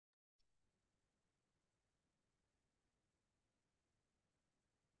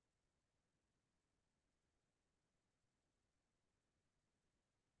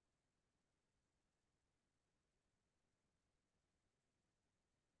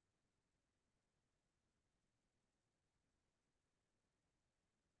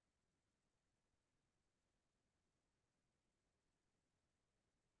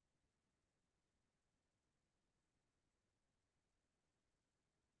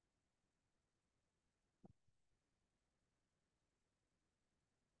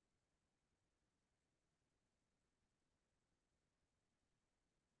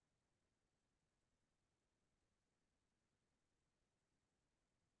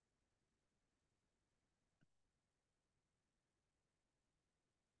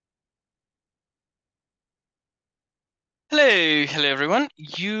Hello everyone.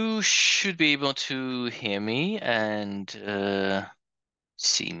 You should be able to hear me and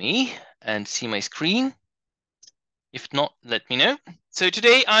see me and see my screen. If not, let me know. So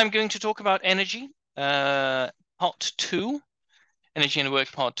today I'm going to talk about energy, part 2, energy and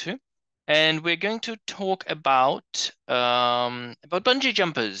work part 2. And we're going to talk about bungee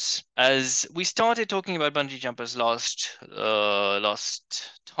jumpers, as we started talking about bungee jumpers last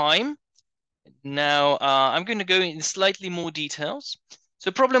time. Now, I'm going to go in slightly more details.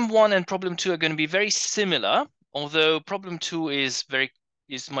 So problem 1 and problem 2 are going to be very similar, although problem 2 is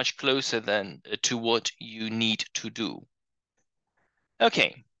much closer than to what you need to do.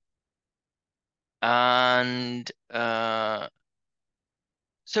 Okay. And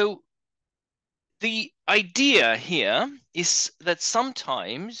so the idea here is that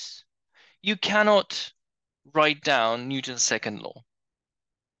sometimes you cannot write down Newton's second law,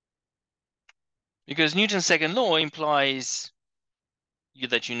 because Newton's second law implies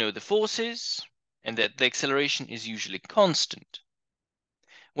that you know the forces and that the acceleration is usually constant.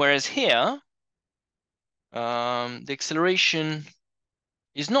 Whereas here, the acceleration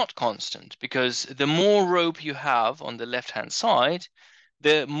is not constant, because the more rope you have on the left-hand side,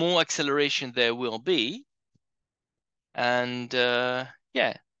 the more acceleration there will be. And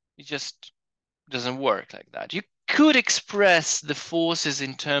yeah, it just doesn't work like that. You could express the forces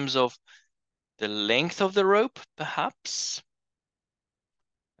in terms of the length of the rope, perhaps.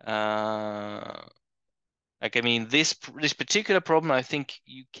 This particular problem, I think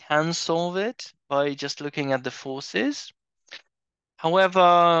you can solve it by just looking at the forces.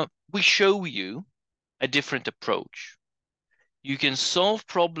 However, we show you a different approach. You can solve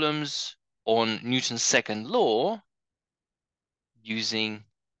problems on Newton's second law using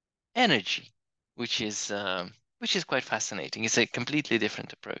energy, which is quite fascinating. It's a completely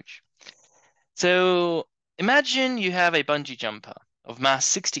different approach. So imagine you have a bungee jumper of mass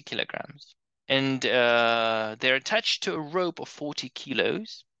 60 kilograms, and they're attached to a rope of 40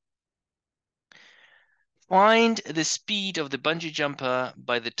 kilos. Find the speed of the bungee jumper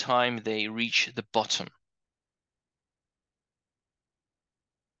by the time they reach the bottom.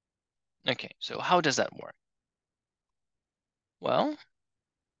 Okay, so how does that work? Well,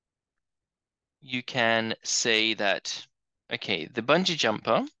 you can say that, okay, the bungee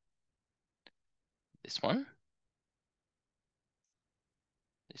jumper, this one,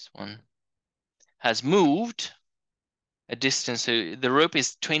 has moved a distance. So the rope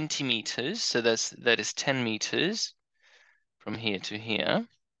is 20 meters, so that is 10 meters from here to here,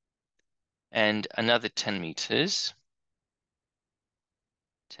 and another 10 meters.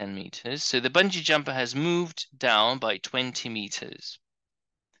 10 meters. So the bungee jumper has moved down by 20 meters.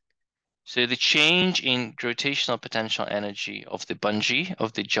 So the change in gravitational potential energy of the bungee,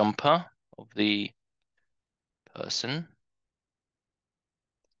 of the jumper, of the person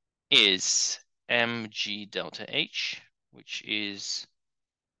is mg delta h, which is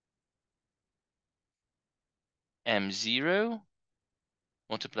m0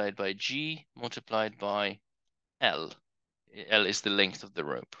 multiplied by g multiplied by L. L is the length of the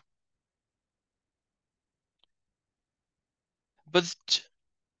rope. But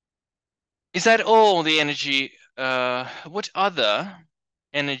is that all the energy? What other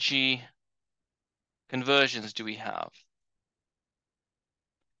energy conversions do we have?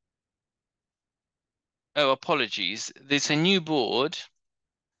 Oh, apologies. There's a new board.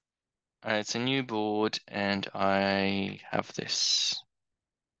 It's a new board, and I have this.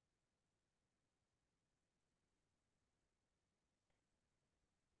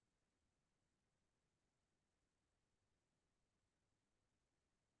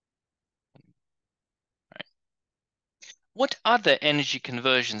 Right. What other energy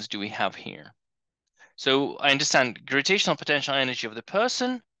conversions do we have here? So I understand gravitational potential energy of the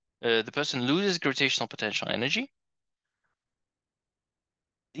person. The person loses gravitational potential energy.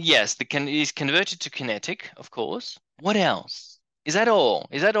 Yes, is converted to kinetic, of course. What else? Is that all?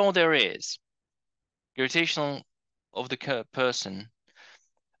 Is that all there is? Gravitational of the person.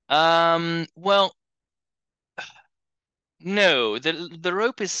 Well, no. The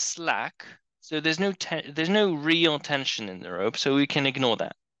rope is slack, so there's no real tension in the rope, so we can ignore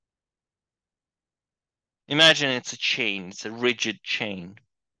that. Imagine it's a chain. It's a rigid chain,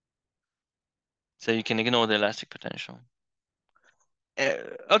 so you can ignore the elastic potential.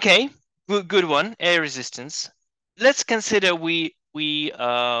 Okay, good one. Air resistance. Let's consider we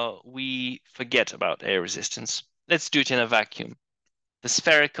forget about air resistance. Let's do it in a vacuum. The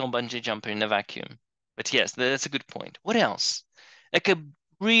spherical bungee jumper in a vacuum. But yes, that's a good point. What else? Like a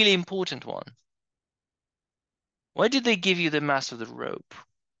really important one. Why did they give you the mass of the rope?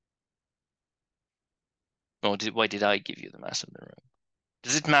 Or why did I give you the mass of the rope?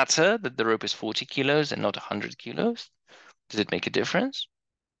 Does it matter that the rope is 40 kilos and not 100 kilos? Does it make a difference?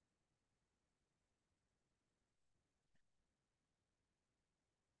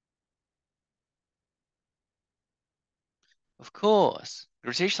 Of course,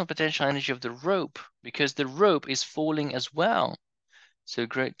 gravitational potential energy of the rope, because the rope is falling as well. So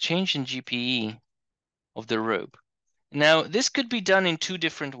great change in GPE of the rope. Now, this could be done in two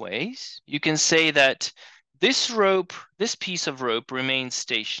different ways. You can say that this rope, this piece of rope remains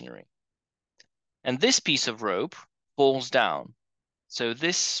stationary, and this piece of rope falls down. So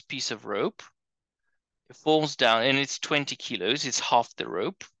this piece of rope falls down, and it's 20 kilos. It's half the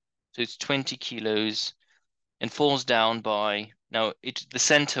rope. So it's 20 kilos and falls down by, now the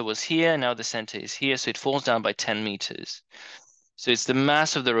center was here, now the center is here, so it falls down by 10 meters. So it's the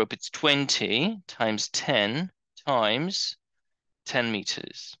mass of the rope, it's 20 times 10 times 10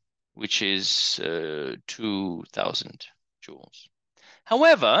 meters, which is 2,000 joules.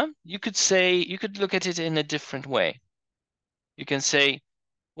 However, you could look at it in a different way. You can say,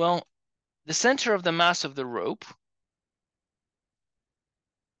 well, the center of the mass of the rope,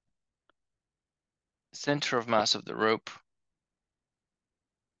 center of mass of the rope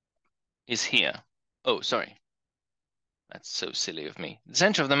is here. Oh, sorry. That's so silly of me. The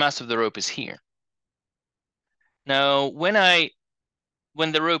center of the mass of the rope is here. Now, when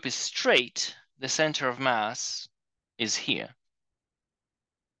the rope is straight, the center of mass is here.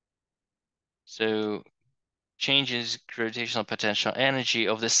 So changes gravitational potential energy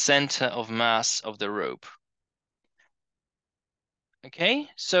of the center of mass of the rope. Okay,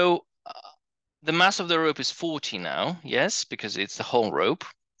 so the mass of the rope is 40 now, yes, because it's the whole rope.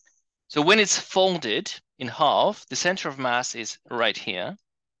 So when it's folded in half, the center of mass is right here.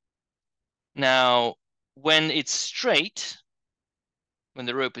 Now, when it's straight, when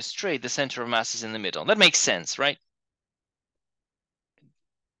the rope is straight, the center of mass is in the middle. That makes sense, right?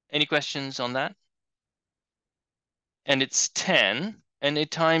 Any questions on that? And it's 10, and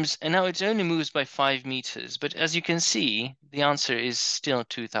now it only moves by 5 meters. But as you can see, the answer is still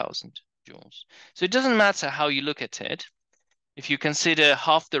 2,000 joules. So it doesn't matter how you look at it. If you consider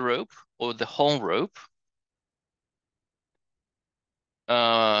half the rope or the whole rope,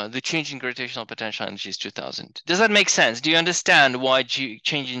 the change in gravitational potential energy is 2,000. Does that make sense? Do you understand why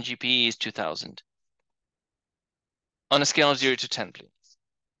change in GPE is 2,000? On a scale of 0 to 10, please.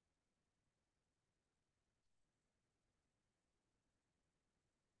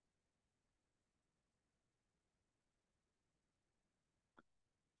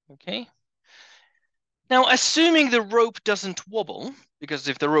 Okay. Now, assuming the rope doesn't wobble, because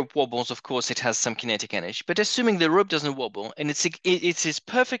if the rope wobbles, of course, it has some kinetic energy, but assuming the rope doesn't wobble and it is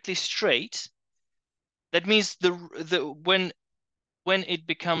perfectly straight, that means when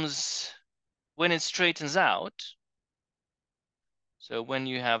it straightens out, so when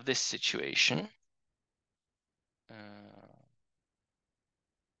you have this situation,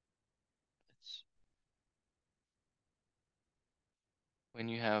 when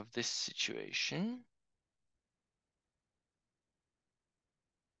you have this situation,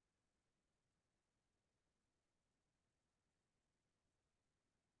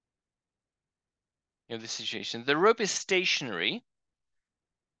 the rope is stationary,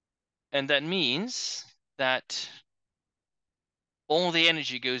 and that means that all the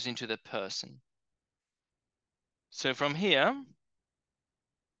energy goes into the person. So from here,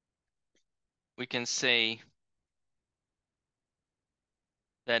 we can say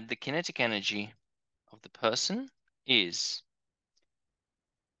that the kinetic energy of the person is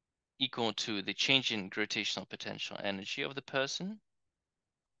equal to the change in gravitational potential energy of the person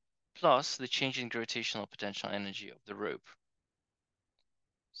plus the change in gravitational potential energy of the rope.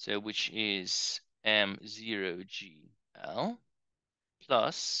 So which is m0gl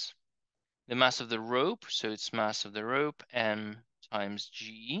plus the mass of the rope, so it's mass of the rope, m times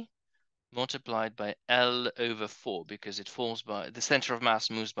g, multiplied by L over 4, because it falls by, the center of mass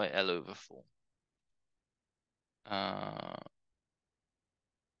moves by L over 4.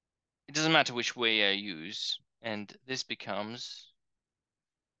 It doesn't matter which way I use, and this becomes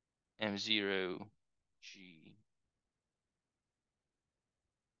M0 G,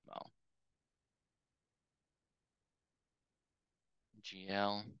 well,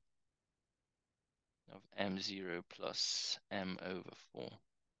 GL of M0 plus M over 4.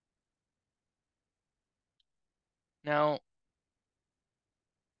 Now,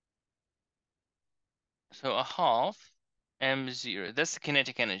 so a half M0, that's the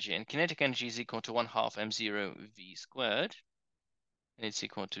kinetic energy, and kinetic energy is equal to 1/2 M0 V squared, and it's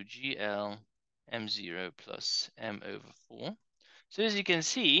equal to GL M0 plus M over 4. So as you can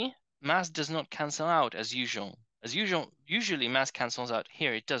see, mass does not cancel out as usual. Usually mass cancels out.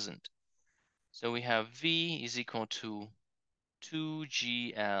 Here it doesn't. So we have V is equal to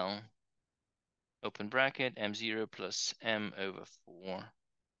 2GL, open bracket, M0 plus M over 4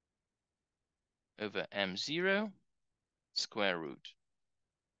 over M0 square root.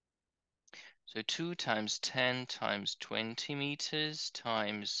 So 2 times 10 times 20 meters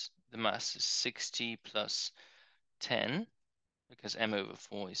times the mass is 60 plus 10, because M over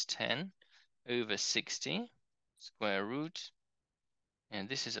 4 is 10, over 60 square root. And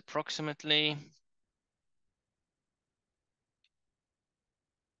this is approximately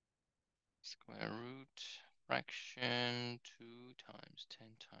square root fraction 2 times 10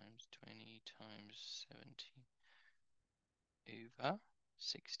 times 20 times 70 over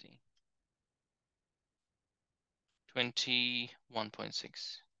 60.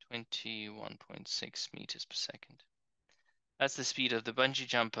 21.6 meters per second. That's the speed of the bungee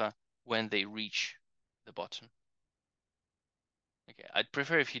jumper when they reach the bottom. Okay, I'd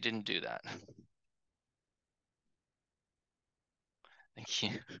prefer if you didn't do that. Thank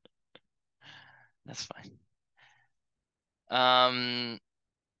you. That's fine.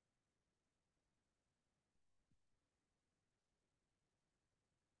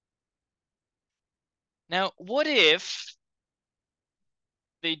 Now, what if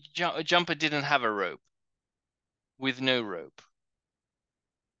the jumper didn't have a rope? With no rope.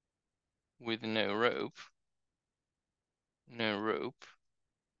 With no rope. No rope.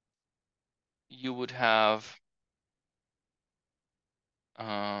 You would have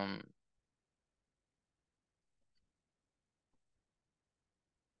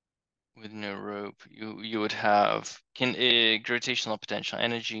with no rope, you would have gravitational potential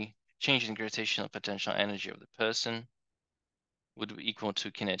energy. Change in gravitational potential energy of the person would be equal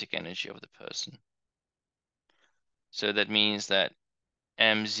to kinetic energy of the person. So that means that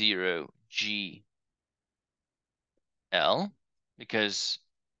M0 G L, because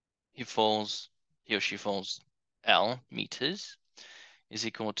he or she falls L meters, is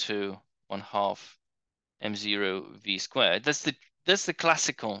equal to 1/2 M0 V squared. That's the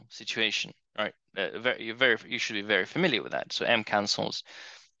classical situation, right? You should be very familiar with that. So M cancels.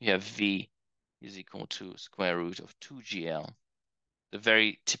 You have V is equal to square root of 2GL, the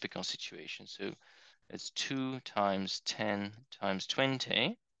very typical situation. So it's 2 times 10 times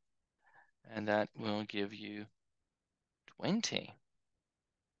 20, and that will give you 20.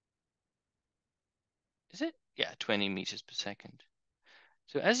 Is it? Yeah, 20 meters per second.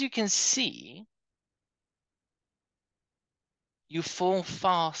 So as you can see, you fall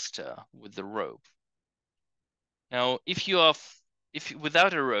faster with the rope. Now, if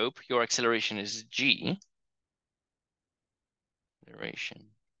without a rope, your acceleration is G.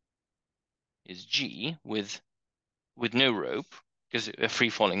 Acceleration is G with no rope, because a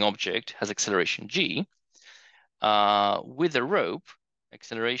free-falling object has acceleration G. With a rope,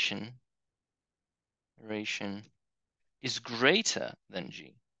 acceleration is greater than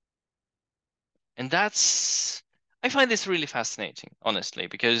G. And I find this really fascinating, honestly,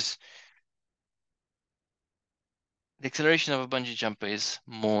 because the acceleration of a bungee jumper is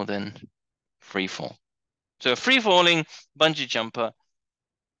more than free fall. So a free-falling bungee jumper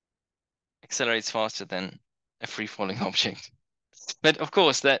accelerates faster than a free-falling object. But of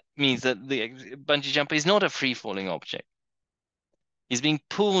course, that means that the bungee jumper is not a free-falling object. They're being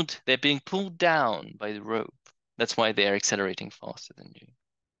pulled down by the rope. That's why they are accelerating faster than you.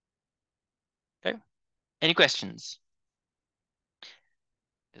 Okay. Any questions?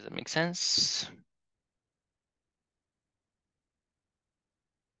 Does that make sense?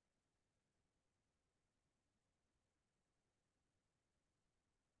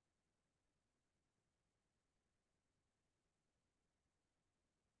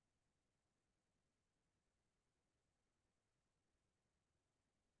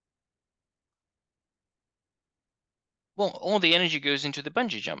 Well, all the energy goes into the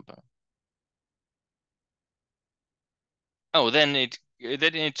bungee jumper. Oh, then it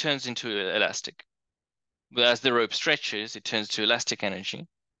turns into elastic. But as the rope stretches, it turns to elastic energy.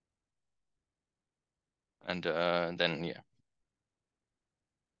 And then, yeah.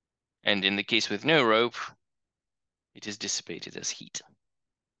 And in the case with no rope, it is dissipated as heat.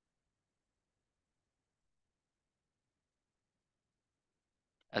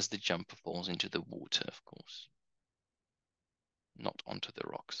 As the jumper falls into the water, of course. Not onto the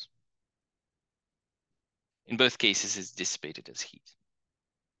rocks. In both cases, it's dissipated as heat.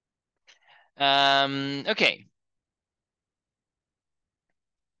 Okay.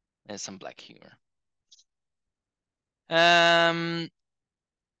 There's some black humor.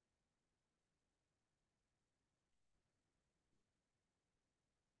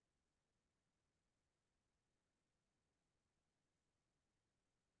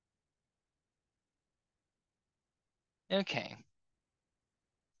 Okay.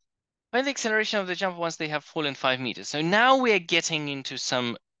 Find the acceleration of the jumper once they have fallen 5 meters. So now we are getting into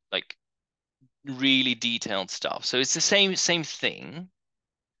some like really detailed stuff. So it's the same thing.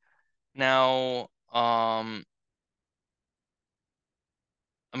 Now, I'm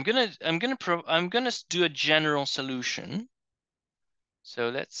gonna do a general solution. So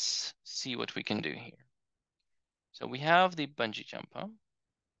let's see what we can do here. So we have the bungee jumper.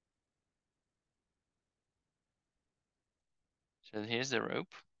 So here's the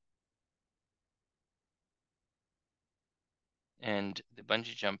rope. And the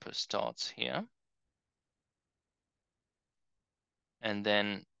bungee jumper starts here. And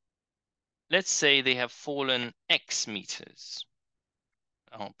then let's say they have fallen X meters.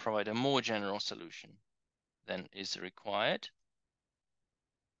 I'll provide a more general solution than is required.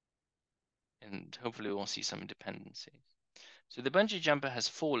 And hopefully we'll see some dependencies. So the bungee jumper has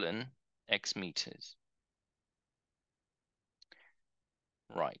fallen X meters.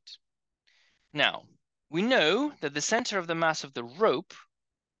 Right. Now, we know that the center of the mass of the rope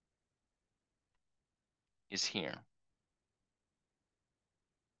is here.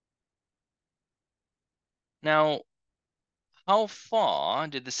 Now, how far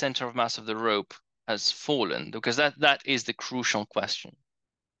did the center of mass of the rope has fallen? Because that is the crucial question.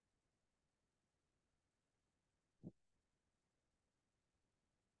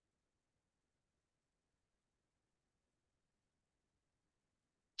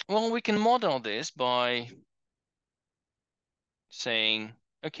 Well, we can model this by saying,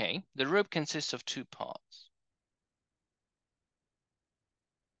 okay, the rope consists of 2 parts.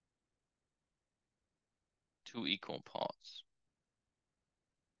 Two equal parts.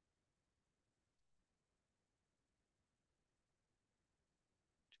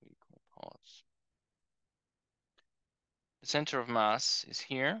 Two equal parts. The center of mass is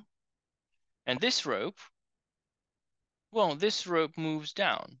here. And this rope, well, this rope moves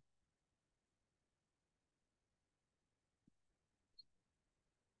down.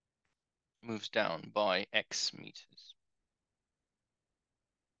 Moves down by X meters.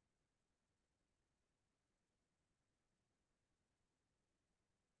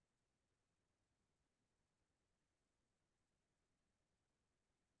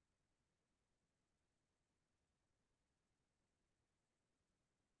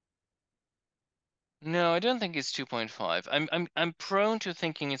 No, I don't think it's 2.5. I'm prone to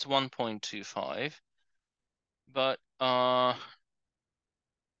thinking it's 1.25. But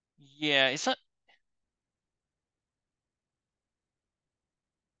yeah, it's not.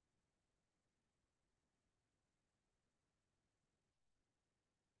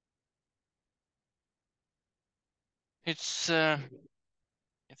 It's a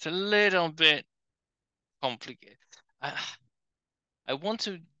little bit complicated. I want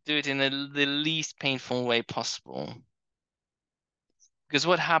to do it in the least painful way possible. Because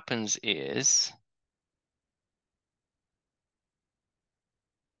what happens is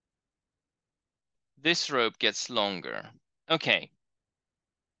this rope gets longer. Okay.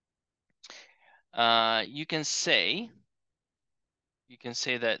 You can say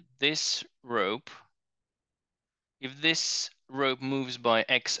that this rope, if this rope moves by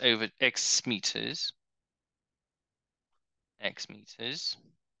X over X meters,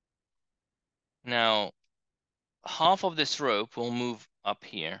 now half of this rope will move up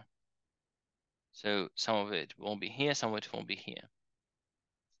here. So some of it will be here, some of it will be here.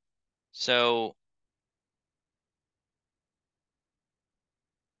 So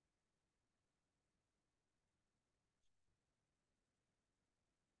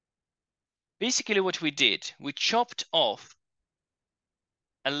basically what we did, we chopped off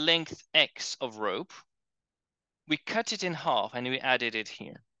a length X of rope, we cut it in half and we added it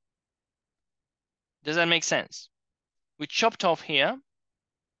here. Does that make sense? We chopped off here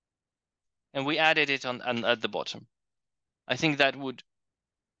and we added it on at the bottom. I think that would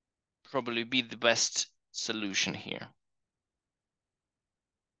probably be the best solution here.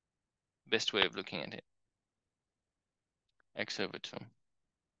 Best way of looking at it. X over 2.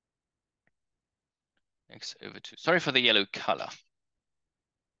 X over 2. Sorry for the yellow color.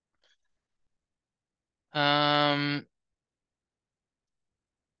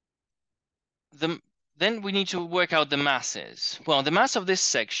 Then we need to work out the masses. Well, the mass of this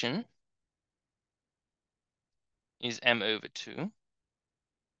section is m over 2.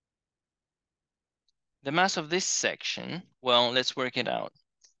 The mass of this section, well, let's work it out.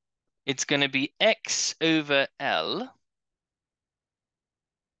 It's going to be x over L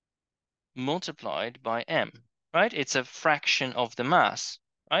multiplied by m, right? It's a fraction of the mass,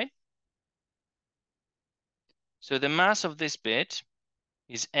 right? So the mass of this bit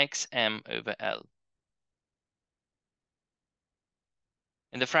is xm over L.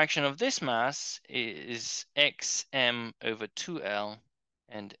 And the fraction of this mass is xm over 2L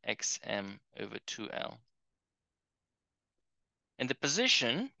and xm over 2L. And the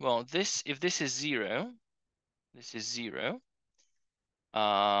position, well, if this is 0, this is 0,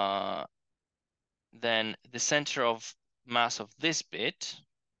 then the center of mass of this bit,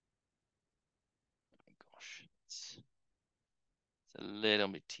 oh my gosh, it's a little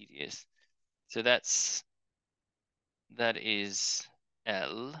bit tedious. So that is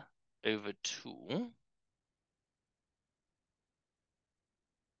L over 2.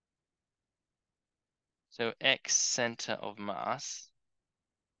 So x center of mass.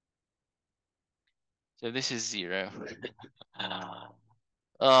 So this is 0.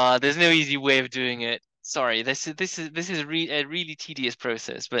 There's no easy way of doing it. Sorry, this is a really tedious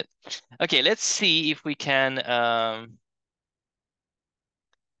process. But okay, let's see if we can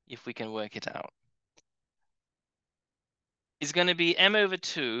work it out. It's going to be m over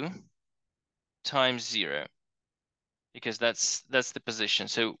 2 times 0, because that's the position.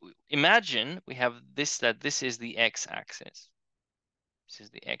 So imagine we have this, that this is the x-axis. This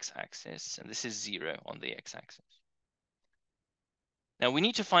is the x-axis, and this is 0 on the x-axis. Now we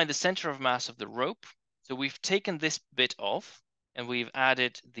need to find the center of mass of the rope. So we've taken this bit off, and we've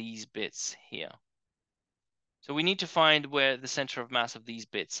added these bits here. So we need to find where the center of mass of these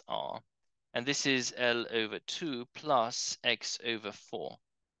bits are. And this is L over 2 plus x over 4.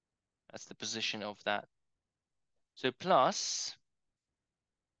 That's the position of that. So plus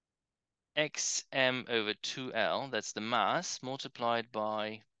xm over 2L, that's the mass, multiplied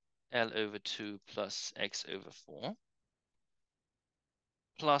by L over 2 plus x over 4.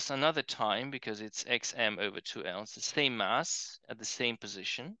 Plus another time, because it's xm over 2L, it's the same mass at the same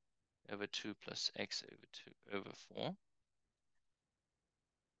position, over 2 plus x over 2 over 4.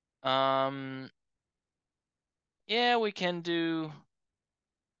 Yeah, we can do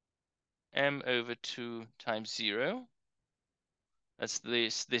m over 2 times 0. That's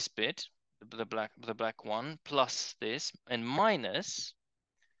this bit, the black one, plus this, and minus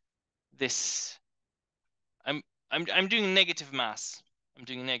this. I'm doing negative mass. I'm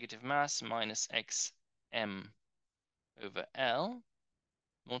doing negative mass minus xm over L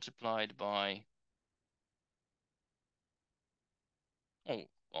multiplied by, oh,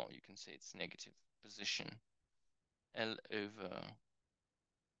 well, you can say it's negative position, L over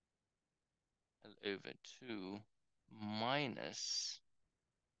 2 minus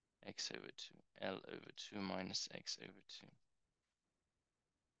x over 2, L over 2 minus x over 2.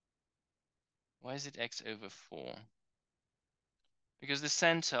 Why is it x over 4? Because the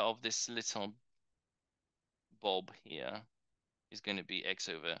center of this little bob here is going to be x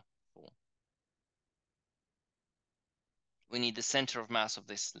over 4. We need the center of mass of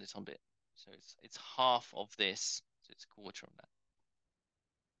this little bit. So it's half of this, so it's a quarter of that.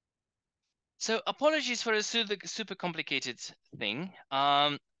 So apologies for a super complicated thing.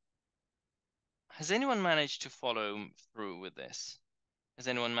 Has anyone managed to follow through with this? Has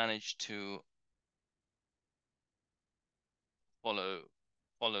anyone managed to follow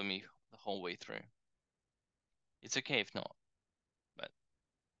me the whole way through? It's okay if not, but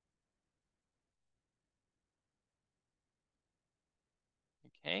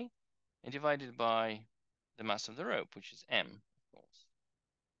okay. And divided by the mass of the rope, which is m, of course,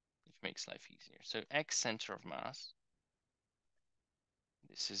 which makes life easier. So x center of mass.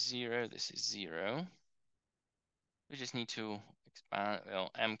 This is 0, this is 0. We just need to expand,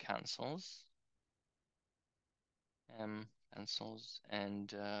 well, m cancels. M cancels,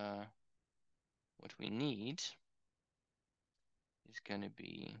 and what we need is going to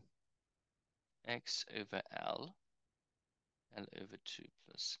be x over L, L over 2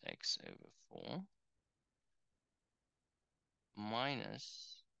 plus x over 4,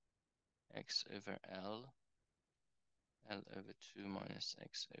 minus x over L, L over 2 minus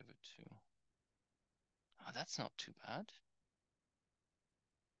x over 2. Oh, that's not too bad.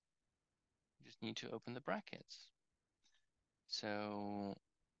 You just need to open the brackets. So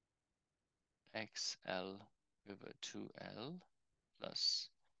xl over 2L plus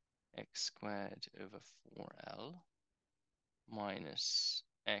x squared over 4L minus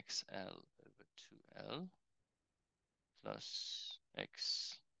xl over 2L plus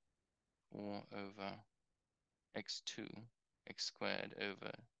x4 over x2, x squared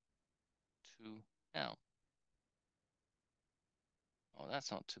over 2L. Oh,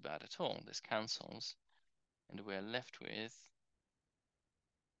 that's not too bad at all. This cancels, and we're left with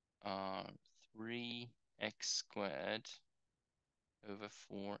 3x squared over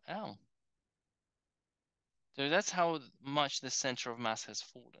 4L. So that's how much the center of mass has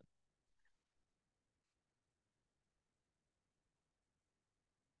fallen.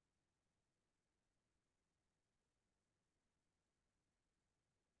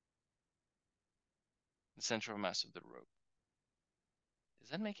 the center of mass of the rope. Does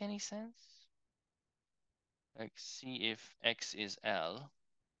that make any sense? Like, see if X is L.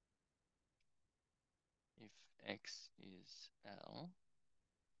 If X is L,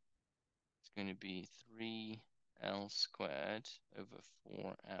 it's going to be 3L squared over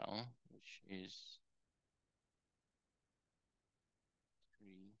 4L, which is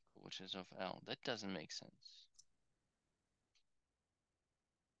 3/4 of L. That doesn't make sense.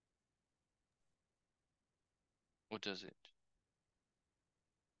 Or does it?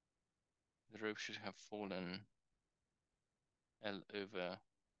 The rope should have fallen L over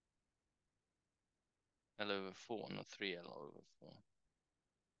 4, not 3L over 4.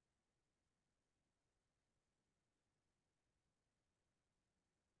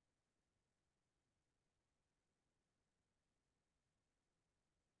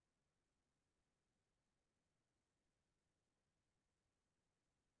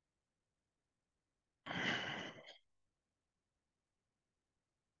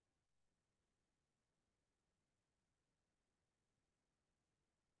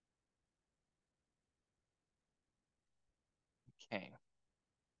 Okay.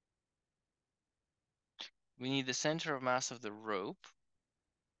 We need the center of mass of the rope.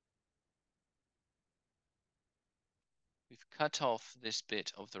 We've cut off this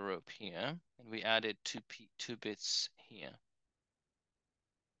bit of the rope here, and we added two bits here.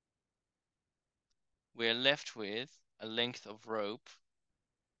 We're left with a length of rope.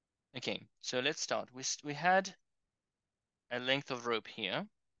 Okay, so let's start. We had a length of rope here.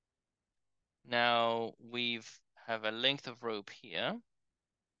 Now we have a length of rope here,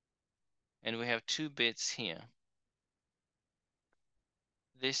 and we have two bits here.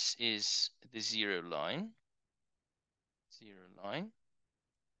 This is the zero line.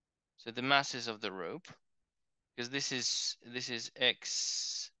 So the masses of the rope, because this is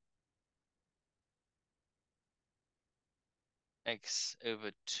x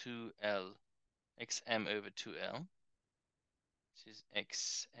over 2L, xm over 2L. This is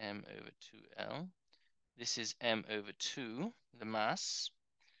xm over 2L. This is m over 2, the mass,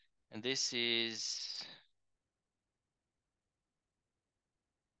 and this is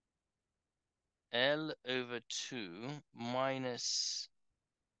L over 2 minus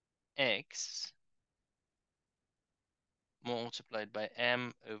x multiplied by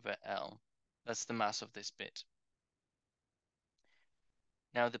m over L. That's the mass of this bit.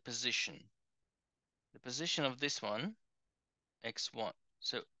 Now the position. The position of this one, x1.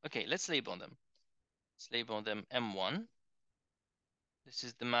 So, okay, let's label them. Let's label them M1. This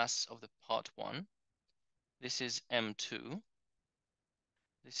is the mass of the part 1. This is M2.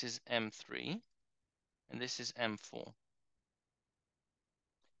 This is M3. And this is M4.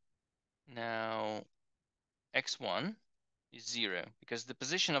 Now, x1 is 0 because the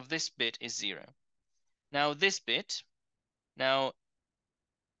position of this bit is 0. Now this bit, now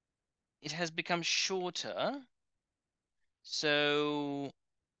it has become shorter, so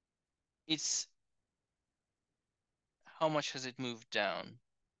it's, how much has it moved down?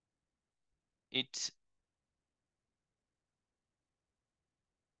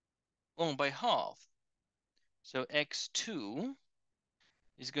 Well, by half. So x2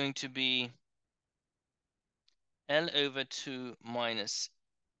 is going to be L over 2 minus,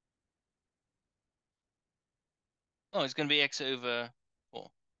 oh, it's going to be x over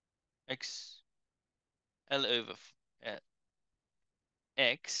 4. L over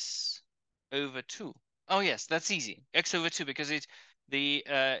x over 2. Oh yes, that's easy. X over 2 because it's the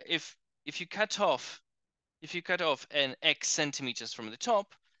if you cut off an x centimeters from the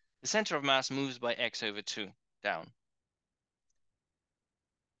top, the center of mass moves by x over 2 down.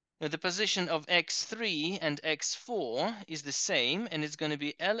 Now the position of x3 and x4 is the same, and it's going to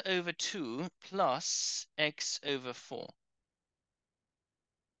be L over 2 plus x over 4.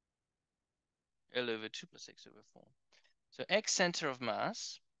 L over 2 plus x over 4. So x center of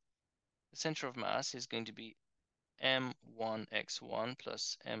mass, the center of mass is going to be m1 x1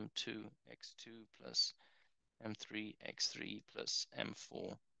 plus m2 x2 plus m3 x3 plus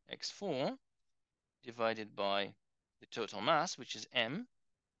m4 x4 divided by the total mass, which is m.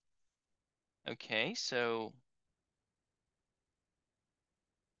 Okay, so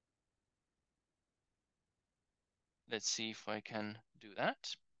let's see if I can do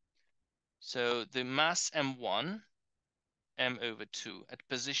that. So the mass m1, m over 2 at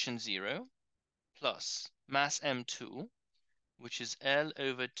position 0, plus mass m2, which is L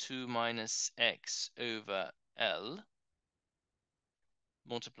over 2 minus x over L,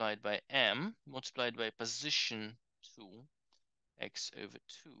 multiplied by m, multiplied by position 2, x over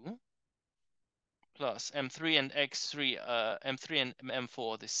 2, plus m3 and x3, m3 and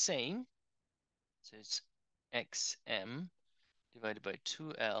m4 are the same. So it's xm divided by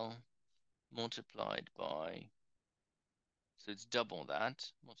 2L multiplied by, so it's double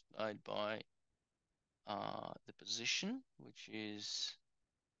that, multiplied by the position, which is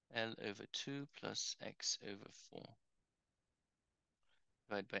L over 2 plus X over 4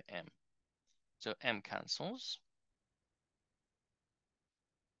 divided by M. So M cancels,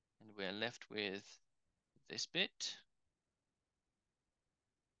 and we're left with this bit.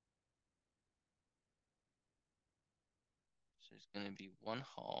 So it's going to be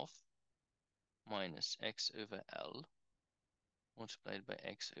 1/2 minus X over L multiplied by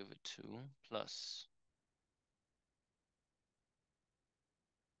X over 2 plus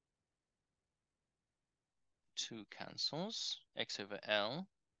 2 cancels, X over L,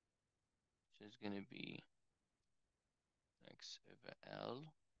 so it's going to be X over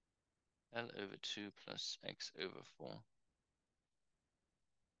L, L over 2 plus X over 4.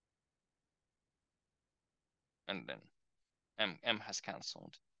 And then M has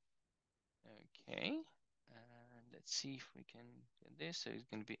cancelled. Okay, and let's see if we can get this. So it's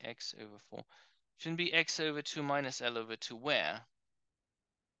going to be X over 4. Shouldn't be X over 2 minus L over 2 where?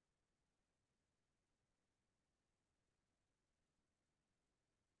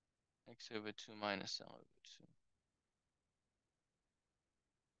 X over 2 minus L over 2.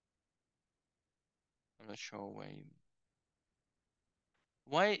 I'm not sure where you...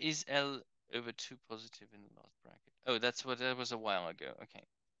 Why is L over 2 positive in the last bracket? Oh, that's what that was a while ago. Okay.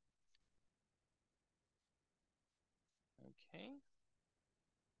 Okay.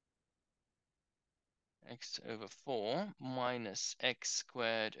 X over 4 minus X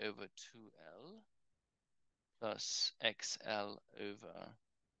squared over 2L plus XL over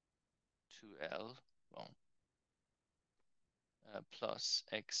 2L, well, plus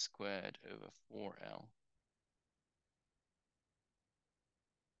X squared over 4L.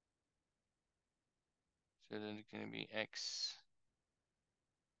 So then it's going to be X.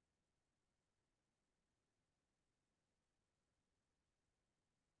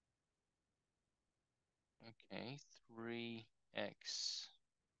 Okay, 3X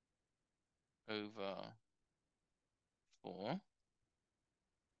over 4.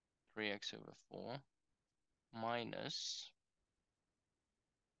 3X over 4 minus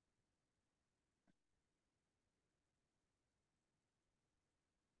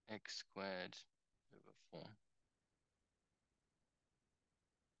X squared over 4.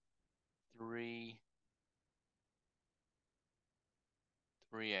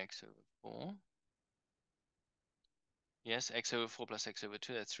 3x over 4. Yes, x over 4 plus x over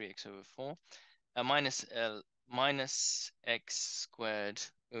 2, that's 3x over 4. Minus x squared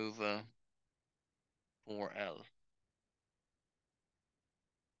over 4L.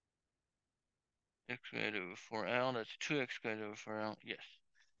 X squared over 4L, that's 2x squared over 4L, yes.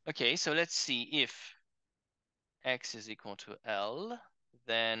 Okay, so let's see if x is equal to L,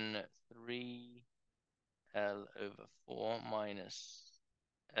 then 3L over 4 minus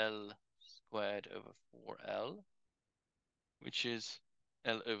L squared over 4L, which is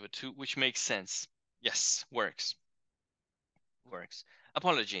L over 2, which makes sense. Yes, works. Works.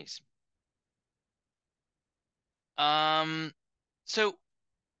 Apologies. So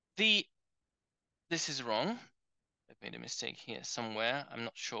this is wrong. I've made a mistake here somewhere. I'm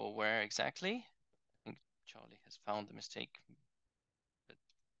not sure where exactly. I think Charlie has found the mistake. But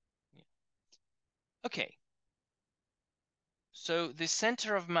yeah. Okay. So the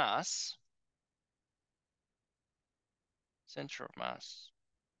center of mass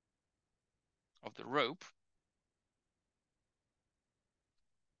of the rope,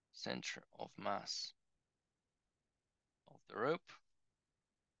 center of mass of the rope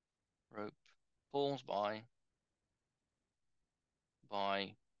falls by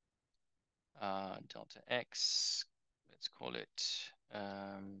delta x, let's call it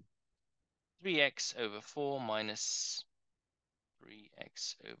 3x over 4 minus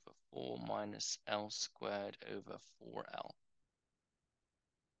 3x over 4 minus L squared over 4L.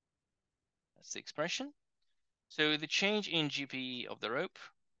 That's the expression. So the change in GPE of the rope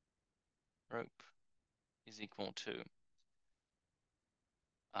is equal to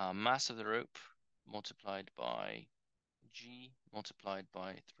mass of the rope multiplied by G multiplied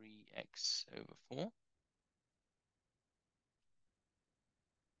by 3x over 4.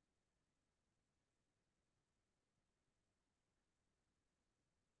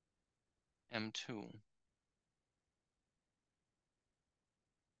 M2.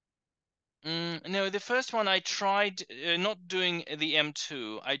 No, the first one I tried not doing the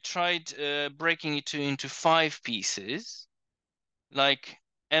M2. I tried breaking it into 5 pieces. Like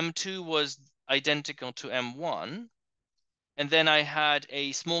M2 was identical to M1, and then I had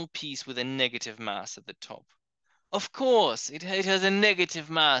a small piece with a negative mass at the top. Of course, it has a negative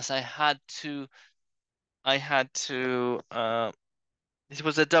mass. It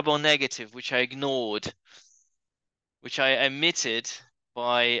was a double negative, which I ignored, which I omitted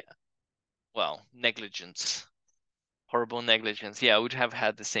by, well, negligence. Horrible negligence. Yeah, I would have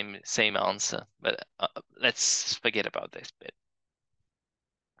had the same answer, but let's forget about this bit.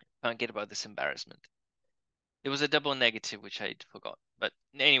 Forget about this embarrassment. It was a double negative, which I forgot. But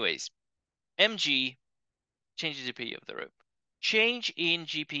anyways, mg, change in GP of the rope. Change in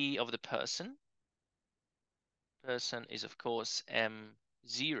GP of the person. Person is, of course,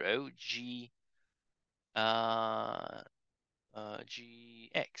 m0 g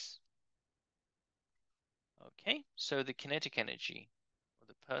gx. Okay, so the kinetic energy of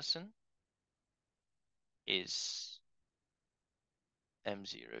the person is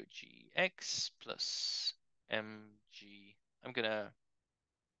m0gx plus mg. I'm gonna.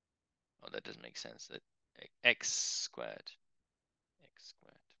 Oh, that doesn't make sense. That x squared.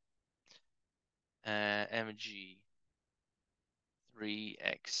 Mg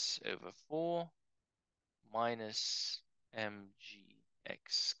 3x over 4 minus mgx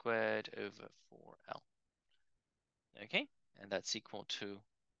squared over 4l. Okay, and that's equal to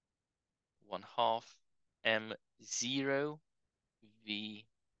 1/2 m0 v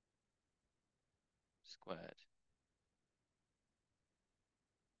squared.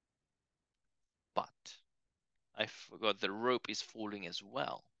 But I forgot the rope is falling as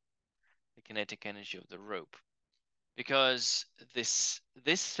well. The kinetic energy of the rope, because this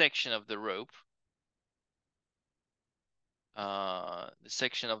section of the rope, the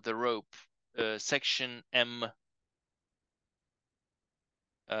section of the rope, section m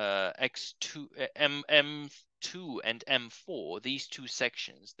x2 m2 and m4, these two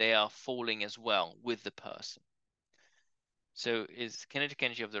sections, they are falling as well with the person. So is kinetic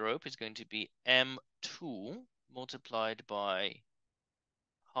energy of the rope is going to be m2 multiplied by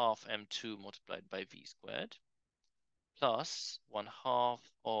half m2 multiplied by v squared plus 1/2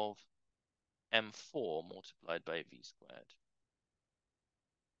 of m4 multiplied by v squared.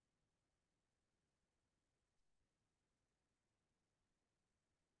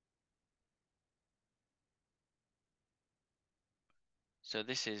 So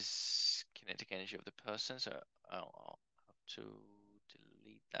this is kinetic energy of the person, so I'll have to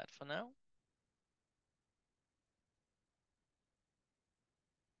delete that for now.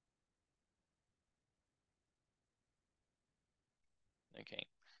 Okay.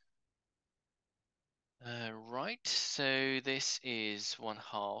 Right, so this is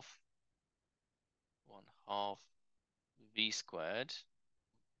 1/2 v squared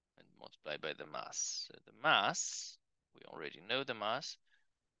and multiplied by the mass. So the mass, we already know the mass.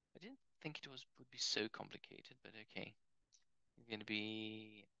 I didn't think it would be so complicated, but okay. It's going to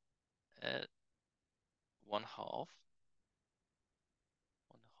be 1/2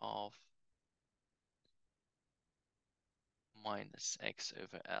 minus x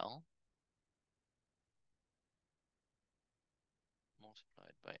over L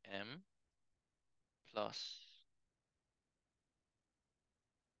multiplied by m plus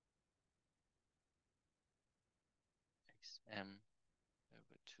xm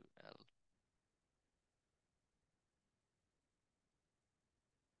over 2L.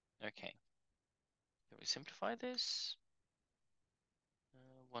 Okay. Can we simplify this?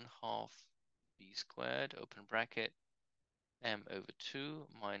 1/2 v squared, open bracket, m over 2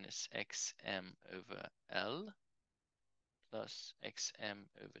 minus xm over L plus xm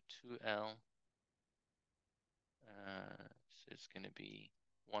over 2L. So it's going to be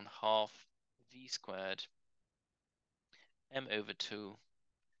 1/2 v squared m over 2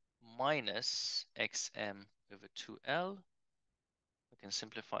 minus xm over 2L. We can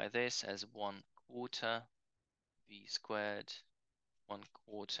simplify this as 1/4 v squared,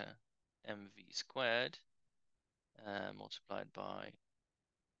 1/4 mv squared multiplied by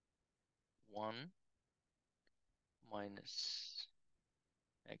 1 minus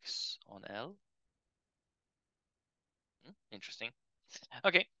x on L. Interesting.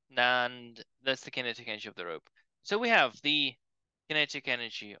 Okay, and that's the kinetic energy of the rope. So we have the kinetic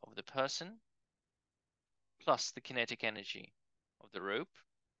energy of the person plus the kinetic energy of the rope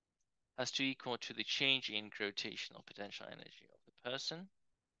has to equal to the change in gravitational potential energy of the person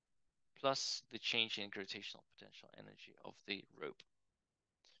plus the change in gravitational potential energy of the rope.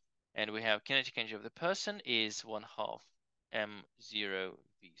 And we have kinetic energy of the person is 1/2 m0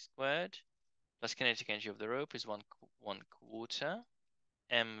 v squared plus kinetic energy of the rope is 1/4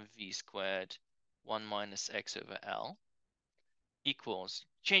 mv squared 1 minus x over L equals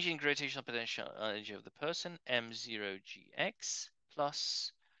change in gravitational potential energy of the person m0 gx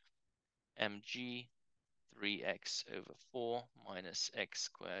plus mg 3x over 4 minus x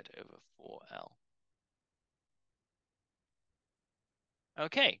squared over 4L.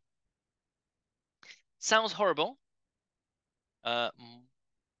 Okay. Sounds horrible.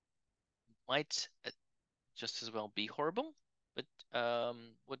 Might just as well be horrible, but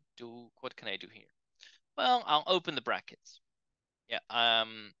what can I do here? Well, I'll open the brackets. Yeah,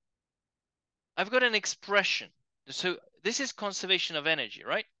 I've got an expression. So this is conservation of energy,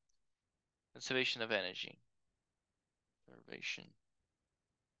 right? Conservation of energy. Conservation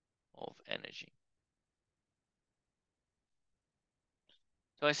of energy.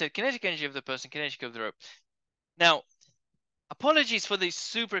 So I said kinetic energy of the person, kinetic energy of the rope. Now, apologies for these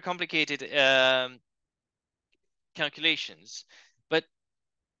super complicated calculations, but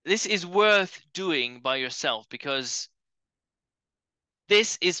this is worth doing by yourself because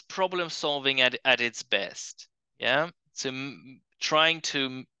this is problem solving at its best. Yeah. So trying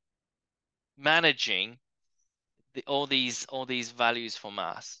to managing all these values for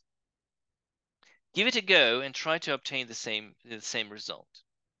mass. Give it a go and try to obtain the same result.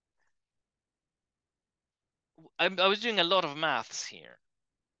 I was doing a lot of maths here,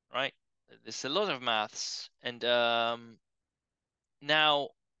 right? There's a lot of maths, and now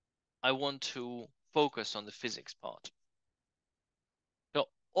I want to focus on the physics part. So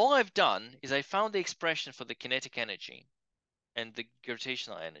all I've done is I found the expression for the kinetic energy and the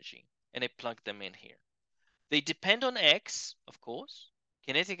gravitational energy, and I plugged them in here. They depend on x, of course.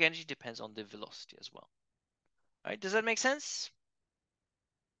 Kinetic energy depends on the velocity as well. All right, does that make sense?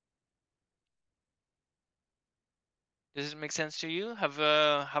 Does it make sense to you? Have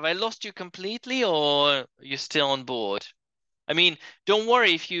I lost you completely, or you're still on board? I mean, don't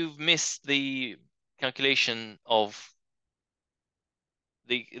worry if you've missed the calculation of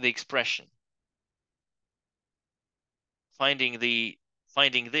the expression. Finding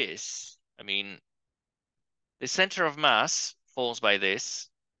this, I mean, the center of mass falls by this.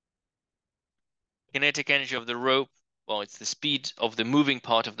 Kinetic energy of the rope, well, it's the speed of the moving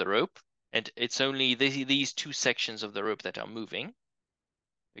part of the rope, and it's only these two sections of the rope that are moving,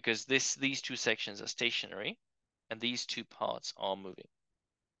 because these two sections are stationary, and these two parts are moving.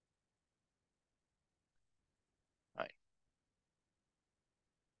 Right.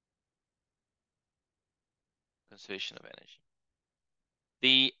 Conservation of energy.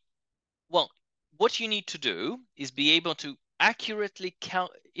 Well, what you need to do is be able to accurately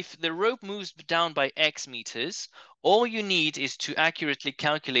count. If the rope moves down by X meters, all you need is to accurately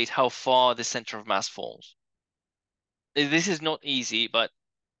calculate how far the center of mass falls. This is not easy, but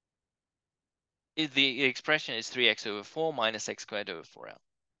the expression is 3x over 4 minus x squared over 4L.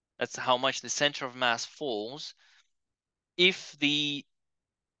 That's how much the center of mass falls if the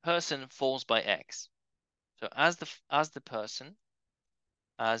person falls by X. So as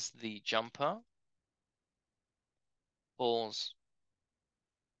the jumper falls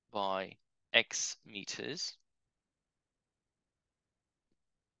by X meters,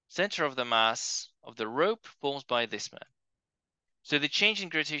 center of the mass of the rope falls by this man. So the change in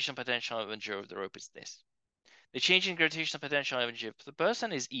gravitational potential energy of the rope is this. The change in gravitational potential energy of the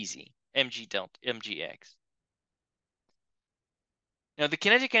person is easy, mgx. Now the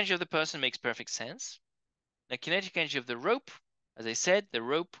kinetic energy of the person makes perfect sense. The kinetic energy of the rope, as I said, the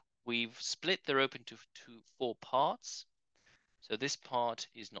rope, we've split the rope into 4 parts. So this part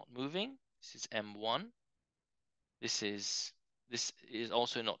is not moving. This is m1. This is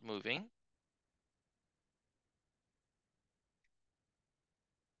also not moving.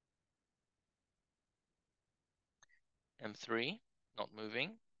 M3, not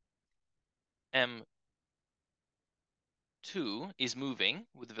moving. M2 is moving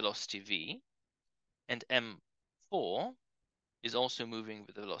with velocity v, and M4 is also moving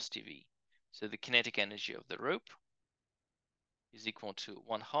with velocity v. So the kinetic energy of the rope is equal to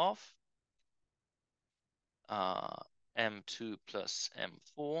 1/2 M2 plus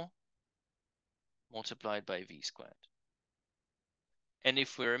M4 multiplied by v squared. And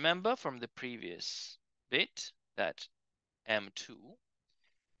if we remember from the previous bit that M2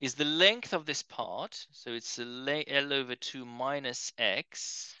 is the length of this part, so it's L over 2 minus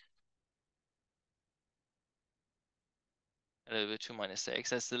x, L over 2 minus x,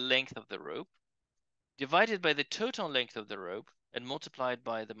 that's the length of the rope, divided by the total length of the rope and multiplied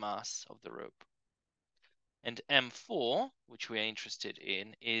by the mass of the rope. And M4, which we are interested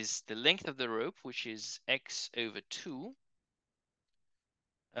in, is the length of the rope, which is x over 2,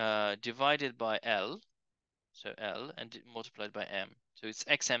 divided by L, so L, and multiplied by M. So it's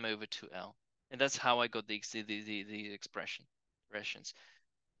xm over 2L. And that's how I got the expressions.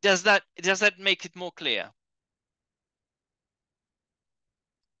 Does that make it more clear?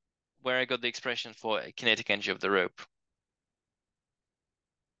 where I got the expression for kinetic energy of the rope.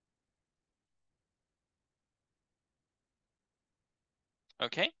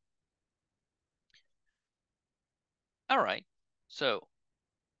 Okay. All right. So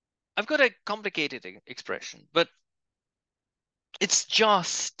I've got a complicated expression, but it's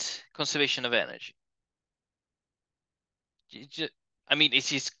just conservation of energy. I mean,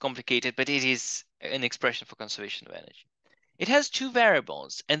 it is complicated, but it is an expression for conservation of energy. It has two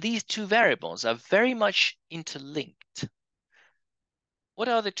variables, and these two variables are very much interlinked. What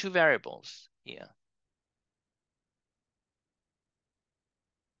are the two variables here?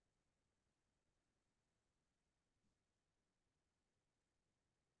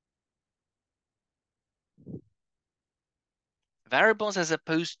 Variables as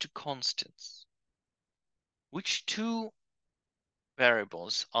opposed to constants. Which two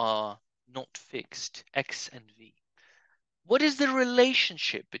variables are not fixed, x and v? What is the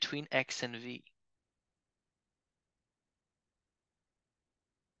relationship between x and v?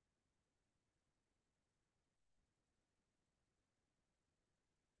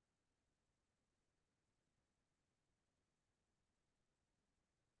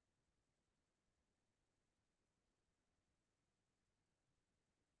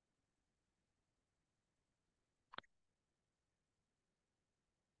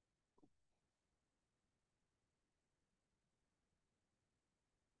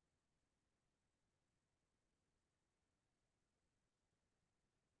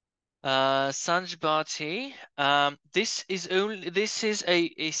 Sanj Bhati, this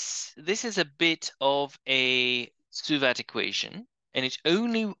is a bit of a Suvat equation, and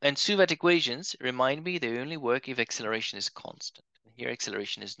Suvat equations, remind me, they only work if acceleration is constant. Here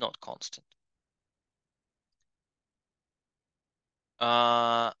acceleration is not constant.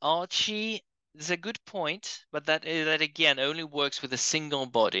 Archie, this is a good point, but that again only works with a single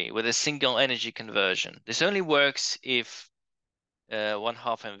body, with a single energy conversion. This only works if 1/2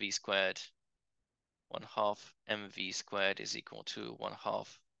 mv squared 1/2 mv squared is equal to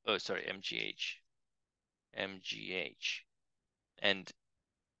 1/2, oh, sorry, mgh. And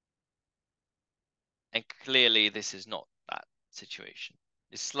clearly this is not that situation.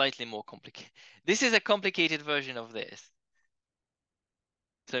 It's slightly more complicated. This is a complicated version of this.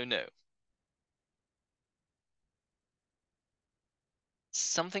 So no.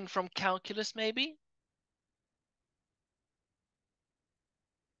 Something from calculus, maybe?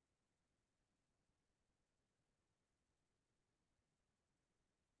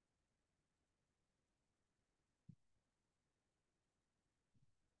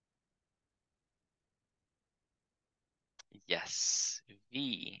 Yes,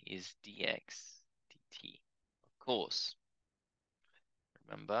 v is dx dt. Of course.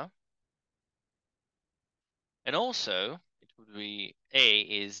 Remember? And also, it would be a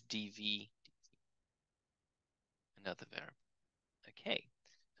is dv dt. Another variable. Okay.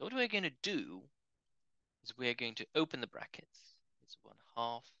 So what we're going to do is we're going to open the brackets. It's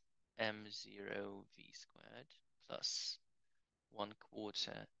 1/2 m0 v squared plus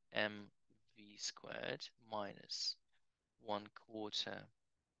 1/4 mv squared minus 1/4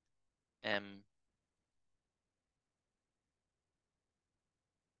 m.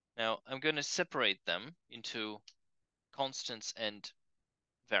 Now I'm going to separate them into constants and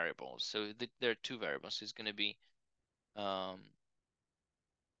variables. So there are two variables. So it's going to be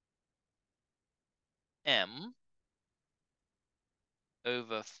m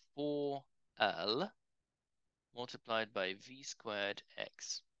over 4l multiplied by v squared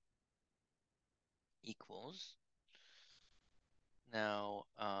x equals, now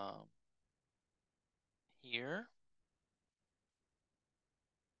here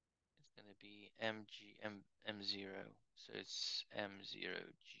it's going to be m0, so it's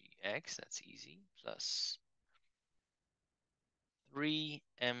m0gx, that's easy, plus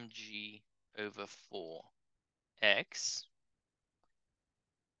 3mg over 4x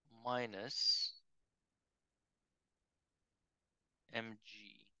minus mg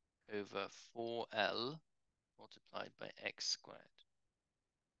over 4l multiplied by x squared.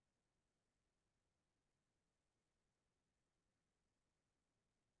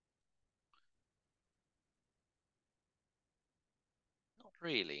 Not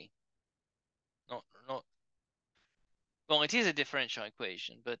really. Not. Well, it is a differential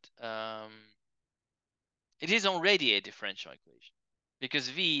equation, but it is already a differential equation because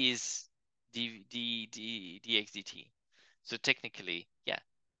v is dx dt. So technically, yeah,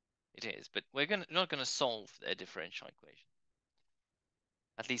 it is. But we're not gonna solve a differential equation.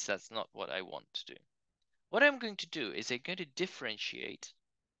 At least that's not what I want to do. What I'm going to do is I'm going to differentiate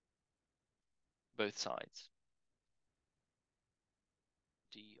both sides.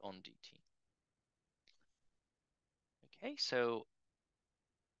 d on dt. Okay, so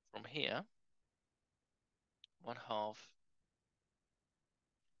from here, 1/2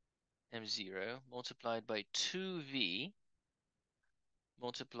 m0 multiplied by 2v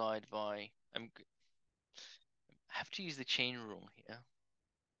multiplied by, I have to use the chain rule here.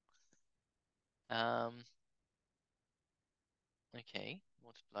 Okay,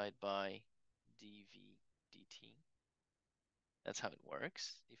 multiplied by dv dt. That's how it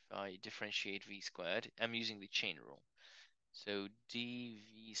works. If I differentiate v squared, I'm using the chain rule. So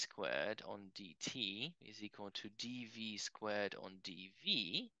dv squared on dt is equal to dv squared on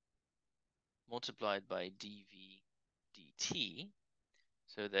dv multiplied by dv dt.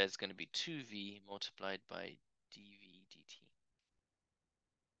 So there's going to be 2v multiplied by dv dt.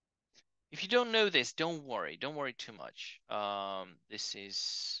 If you don't know this, don't worry. Don't worry too much. This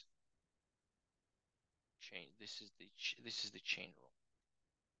is chain. This is the chain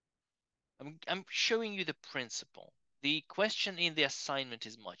rule. I'm showing you the principle. The question in the assignment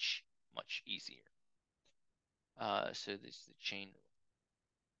is much easier. So this is the chain rule.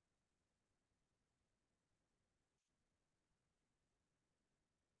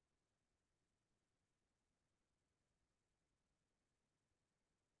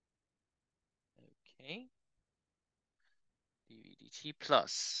 Okay. dv dt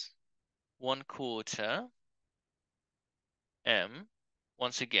plus 1/4 m.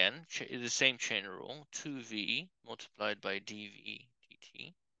 Once again, the same chain rule. 2v multiplied by dv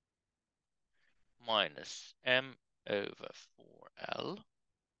dt minus m over 4l.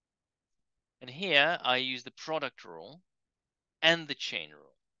 And here I use the product rule and the chain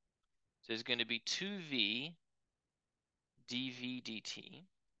rule. So it's going to be 2v dv dt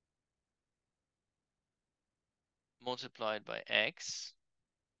multiplied by x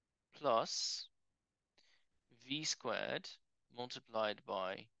plus v squared multiplied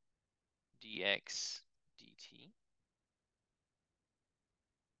by dx dt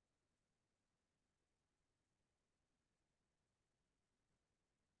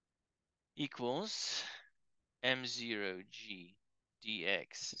equals m0g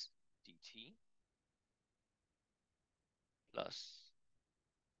dx dt plus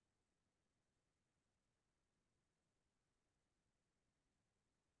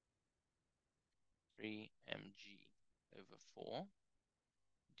 3mg over 4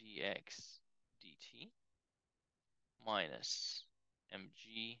 dx dt minus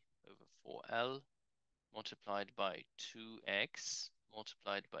mg over 4l multiplied by 2x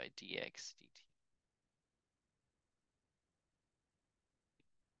multiplied by dx dt.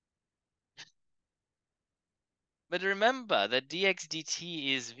 But remember that dx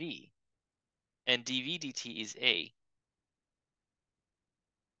dt is v and dv dt is a.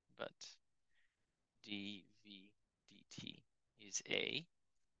 But dv dt is a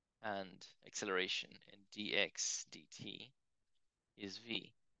and acceleration, and dx dt is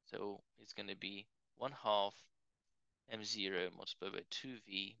v. So it's going to be 1/2 m0 multiplied by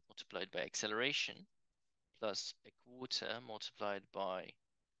 2v multiplied by acceleration plus 1/4 multiplied by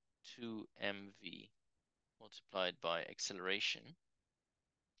 2mv multiplied by acceleration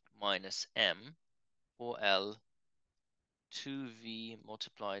minus m 4l 2v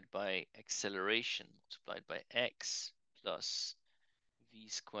multiplied by acceleration multiplied by x plus v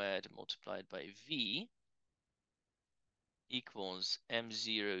squared multiplied by v equals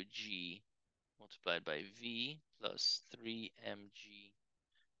m0g multiplied by v plus 3mg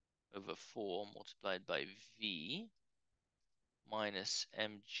over 4 multiplied by v minus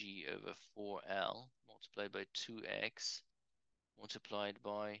mg over 4l multiplied by 2x multiplied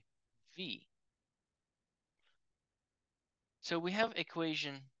by v. So we have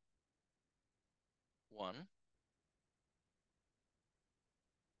equation 1,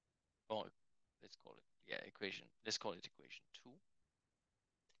 or let's call it equation 2,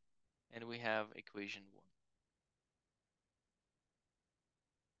 and we have equation 1.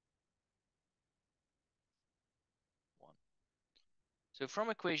 So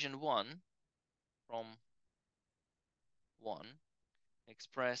from equation 1,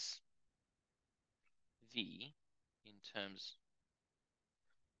 express v in terms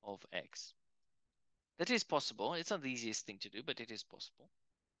of x. That is possible. It's not the easiest thing to do, but it is possible.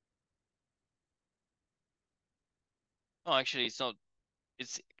 Oh, actually, it's not.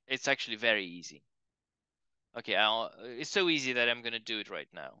 It's actually very easy. Okay, it's so easy that I'm going to do it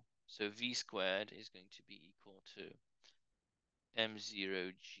right now. So v squared is going to be equal to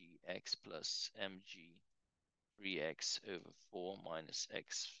m0gx plus mg 3x over 4 minus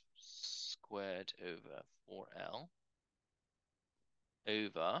x squared over 4l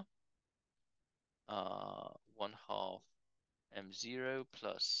over 1/2 m0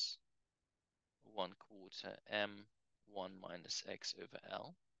 plus 1/4 m1 minus x over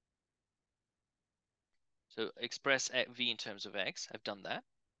L. So express v in terms of x. I've done that.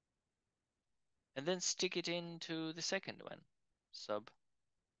 And then stick it into the second one. Sub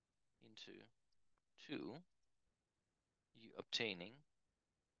into 2, you obtaining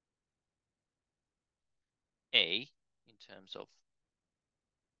a in terms of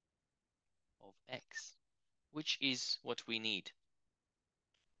x, which is what we need.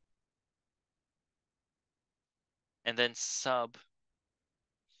 And then sub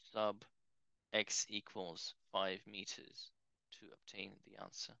x equals 5 meters to obtain the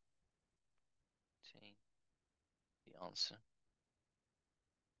answer. Obtain the answer.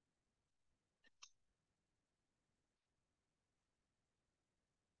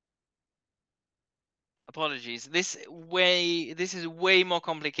 Apologies. This is way more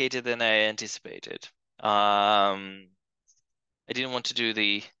complicated than I anticipated. I didn't want to do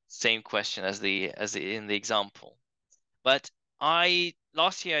the same question as in the example, but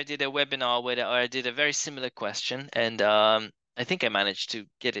last year I did a webinar where I did a very similar question, and I think I managed to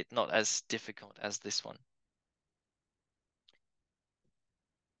get it not as difficult as this one.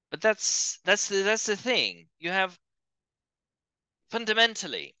 But that's the thing. You have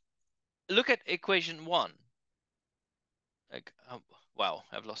fundamentally look at equation 1. Like, wow,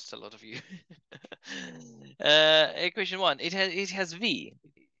 I've lost a lot of you. Equation 1, it has v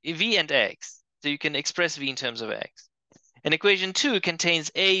and x, so you can express v in terms of x. And equation 2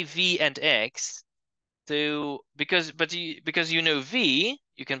 contains a, v, and x. So because you know v,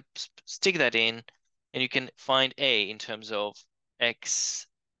 you can stick that in, and you can find a in terms of x,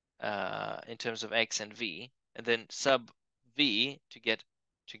 and v, and then sub v to get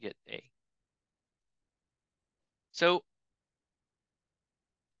a. So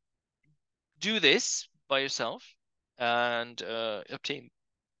do this by yourself and obtain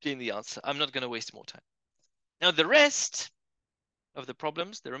the answer. I'm not going to waste more time. Now the rest of the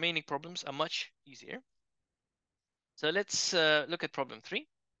problems, the remaining problems, are much easier. So let's look at problem 3.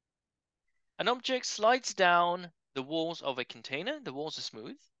 An object slides down the walls of a container. The walls are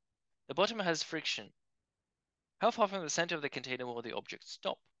smooth. The bottom has friction. How far from the center of the container will the object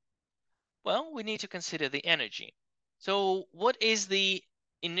stop? Well, we need to consider the energy. So what is the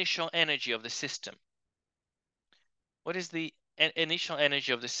initial energy of the system? What is the initial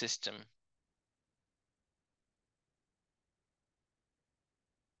energy of the system?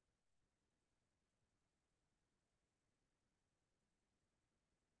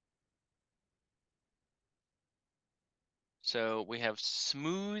 So we have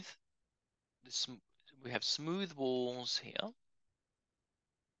smooth walls here. So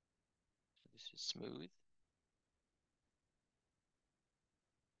this is smooth.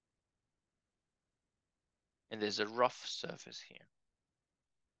 And there's a rough surface here.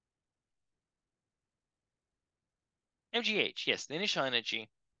 MGH, yes, the initial energy.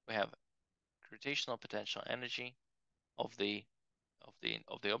 We have gravitational potential energy of the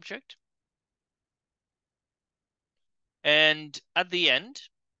object. And at the end,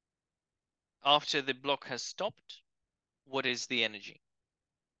 after the block has stopped, what is the energy?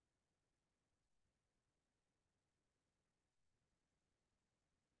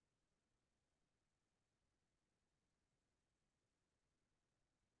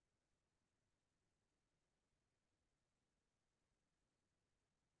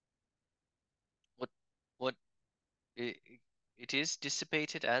 What it is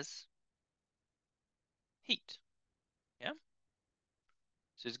dissipated as heat. Yeah.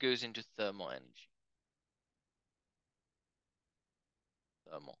 So it goes into thermal energy.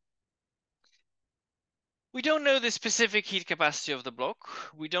 Thermal. We don't know the specific heat capacity of the block.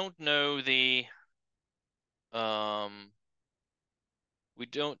 We don't know the we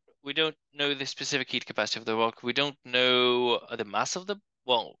don't know the specific heat capacity of the block. We don't know the mass of the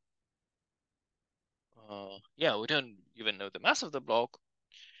yeah, we don't even know the mass of the block,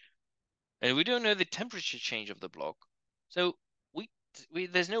 and we don't know the temperature change of the block. So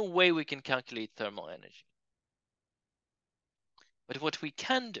there's no way we can calculate thermal energy. But what we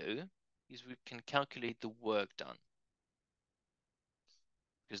can do is we can calculate the work done,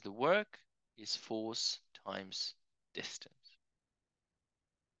 because the work is force times distance.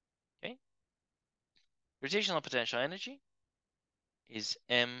 Okay. Rotational potential energy is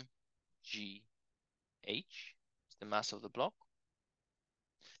mgh, is the mass of the block.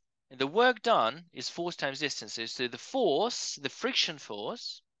 And the work done is force times distance. So the force, the friction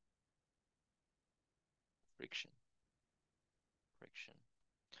force,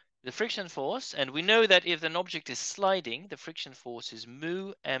 the friction force, and we know that if an object is sliding, the friction force is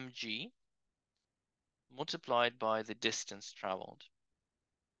mu mg. multiplied by the distance traveled.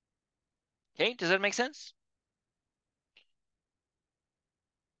 Okay, does that make sense?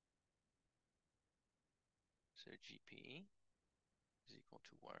 So GP is equal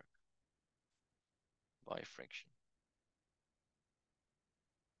to work by friction.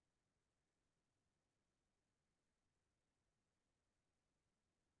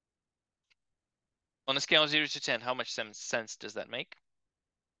 On a scale of 0 to 10, how much sense does that make?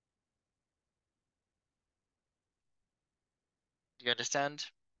 Do you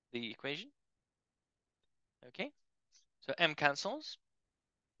understand the equation? Okay, so M cancels.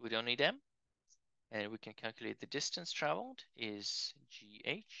 We don't need M. And we can calculate the distance traveled is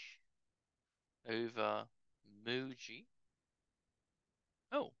GH over mu G.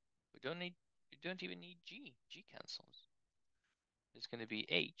 Oh, we don't even need G. G cancels. It's going to be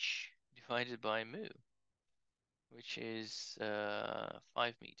H divided by mu, which is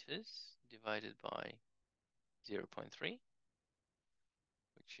 5 meters divided by 0.3,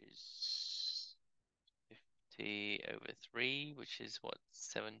 which is 50 over 3, which is what,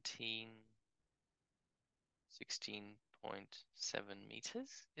 16.7 meters,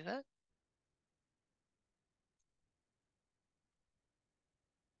 is that?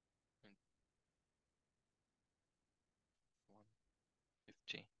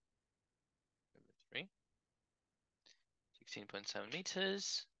 150 over 3. 16.7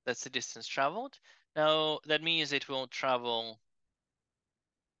 meters. That's the distance traveled. Now, that means it will travel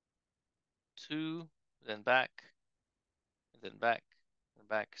 2, then back, then back, and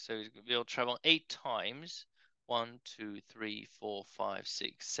back. So it will travel 8 times. 1, 2, 3, 4, 5,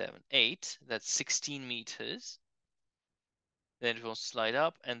 6, 7, 8. That's 16 meters. Then it will slide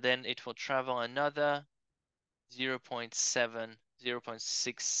up, and then it will travel another 0.7,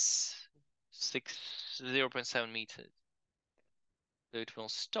 0.7 meters. So it will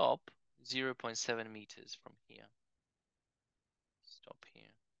stop 0.7 meters from here. Stop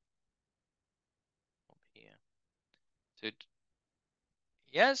here. Stop here. So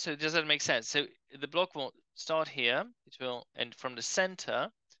yeah, so does that make sense? So the block will start here. It will, and from the center,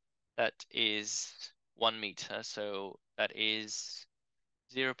 that is 1 meter. So that is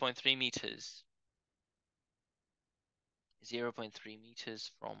 0.3 meters. 0.3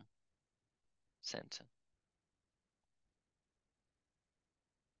 meters from center.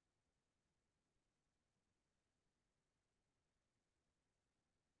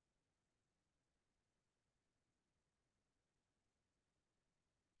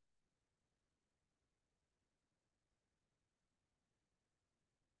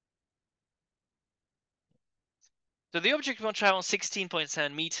 So the object will travel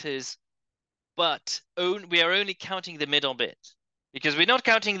 16.7 meters, but we are only counting the middle bit because we're not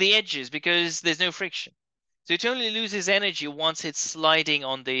counting the edges because there's no friction. So it only loses energy once it's sliding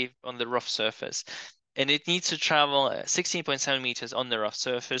on the rough surface, and it needs to travel 16.7 meters on the rough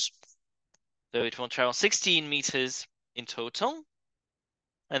surface. So it will travel 16 meters in total,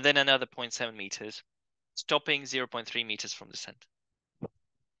 and then another 0.7 meters, stopping 0.3 meters from the center.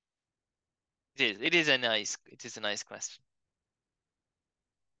 It is a nice question.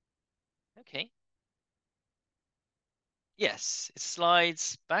 Okay. Yes, it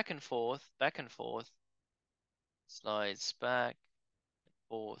slides back and forth, slides back and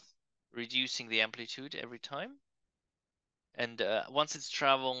forth, reducing the amplitude every time. And once it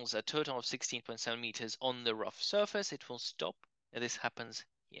travels a total of 16.7 meters on the rough surface, it will stop. And this happens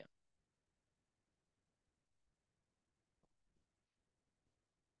here.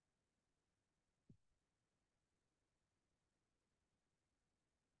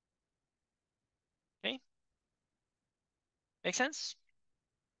 Okay. Make sense?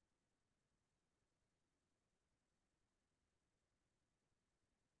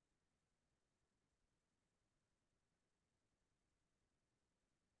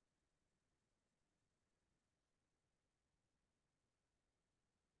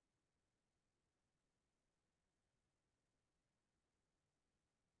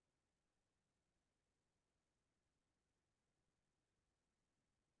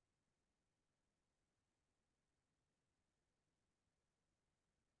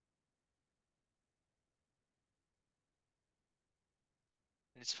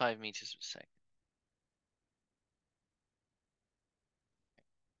 And it's 5 meters per second.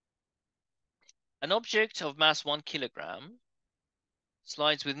 An object of mass 1 kilogram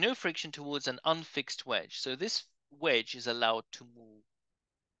slides with no friction towards an unfixed wedge. So this wedge is allowed to move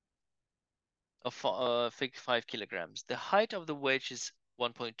of 5 kilograms. The height of the wedge is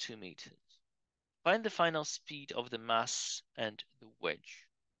 1.2 meters. Find the final speed of the mass and the wedge.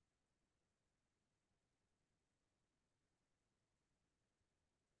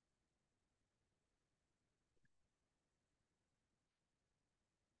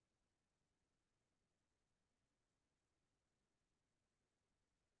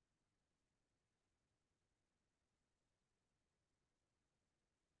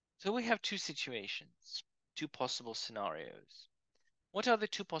 So we have two situations, two possible scenarios. What are the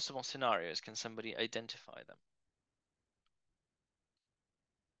two possible scenarios? Can somebody identify them?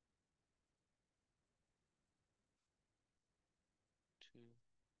 Two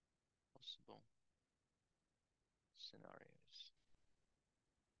possible scenarios.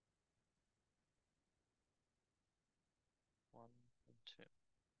 One and two.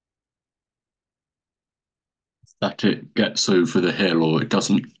 That it gets over the hill or it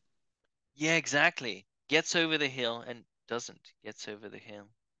doesn't. Yeah, exactly. Gets over the hill and doesn't. Gets over the hill.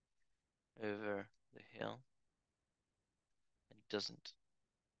 Over the hill and doesn't.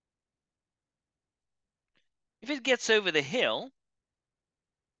 If it gets over the hill,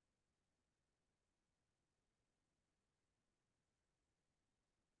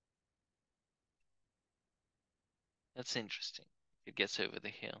 that's interesting. If it gets over the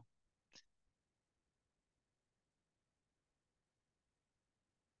hill.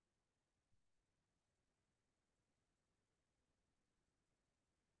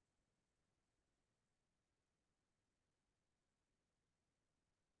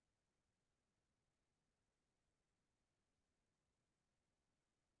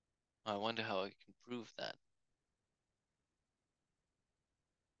 I wonder how I can prove that.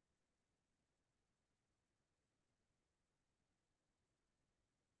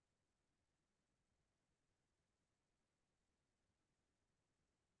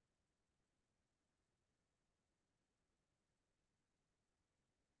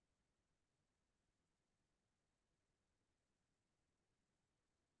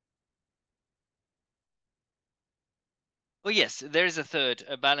 Oh yes, there's a third.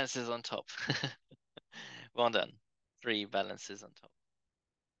 Balances on top. Well done. Three balances on top.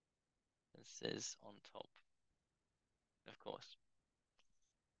 This is on top, of course.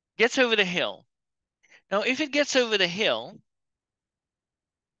 Gets over the hill. Now, if it gets over the hill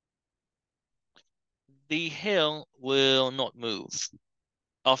will not move.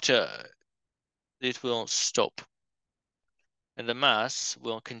 After it will stop, and the mass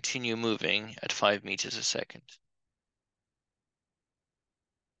will continue moving at 5 meters a second.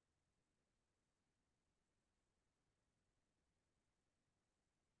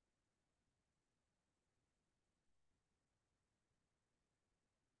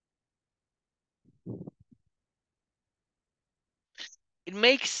 It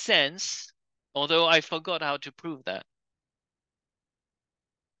makes sense, although I forgot how to prove that.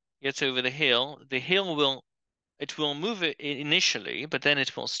 Gets over the hill it will move it initially, but then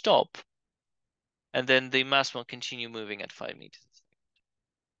it will stop, and then the mass will continue moving at 5 meters a second.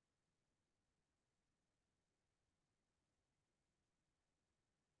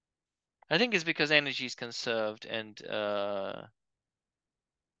 I think it's because energy is conserved and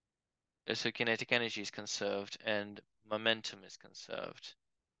so kinetic energy is conserved and momentum is conserved.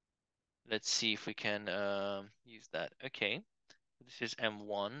 Let's see if we can use that. Okay, this is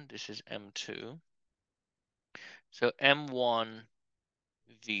M1, this is M2. So M1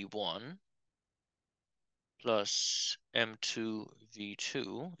 V1 plus M2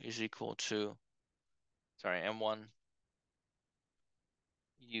 V2 is equal to, sorry, M1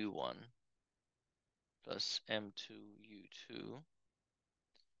 U1 plus M2 U2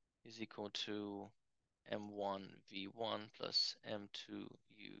 is equal to M1 V1 plus M2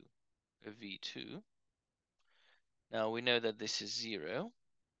 U V2. Now we know that this is 0.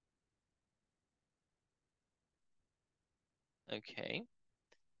 Okay.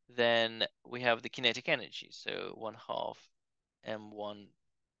 Then we have the kinetic energy. So 1/2 M1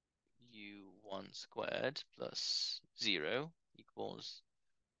 U1 squared plus 0 equals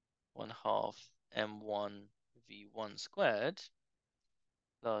 1/2 M1 V1 squared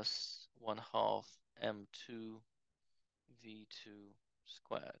plus 1/2 M2 V2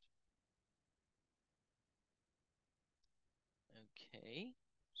 squared. Okay,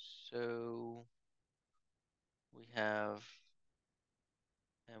 so we have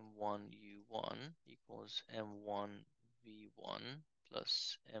M1 U1 equals M1 V1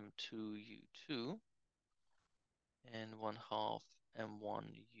 plus M2 U2 and 1/2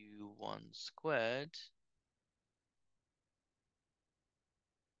 M1 U1 squared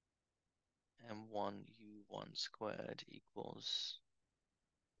M1 U1 squared equals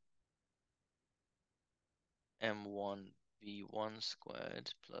M1 V1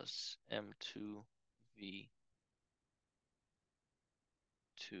 squared plus M2 V2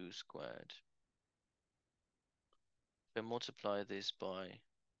 squared. So multiply this by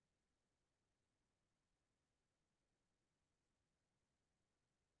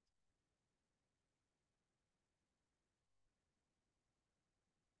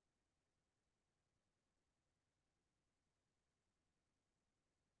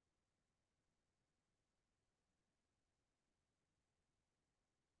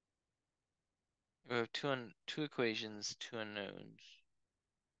We have two equations, two unknowns.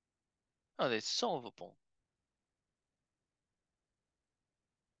 Oh, they're solvable.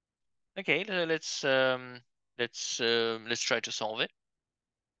 Okay, let's try to solve it.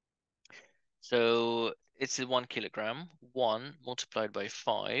 So it's a 1 kilogram. 1 multiplied by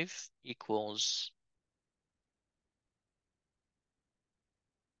 5 equals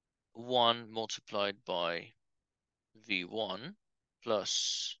 1 multiplied by V1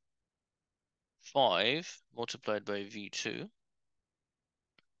 plus 5 multiplied by V2.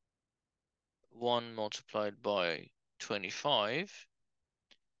 1 multiplied by 25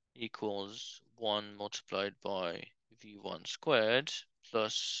 equals 1 multiplied by V1 squared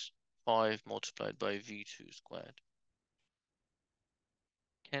plus 5 multiplied by V2 squared.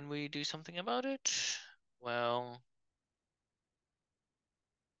 Can we do something about it? Well,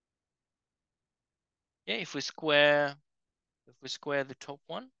 yeah, if we square the top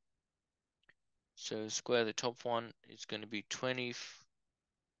one, so square the top one is going to be 21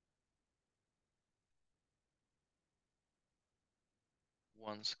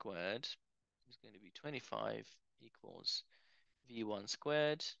 squared is going to be 25 equals V1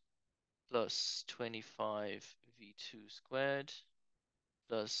 squared plus 25 V2 squared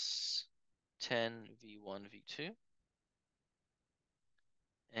plus 10 V1 V2,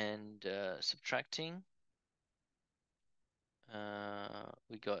 and subtracting,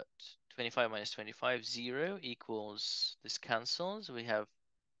 we got 25 minus 25, 0 equals, this cancels. We have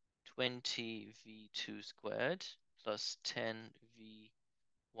 20 V2 squared plus 10 V1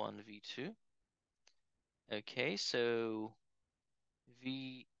 V2. Okay, so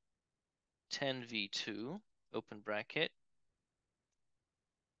V10 V2, open bracket,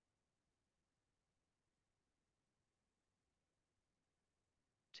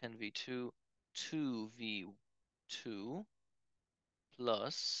 V2, 2V2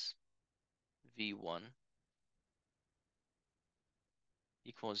 plus V1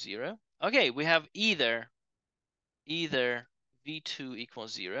 equals 0. Okay, we have either V2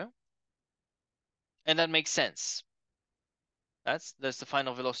 equals 0, and that makes sense. That's the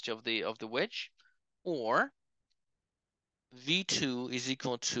final velocity of the wedge, or V2 is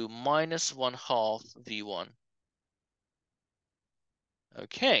equal to minus 1/2 V1.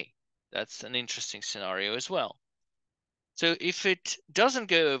 Okay, that's an interesting scenario as well. So if it doesn't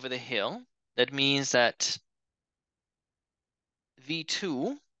go over the hill, that means that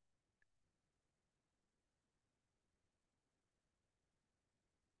V2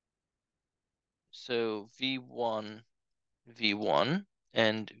 so V1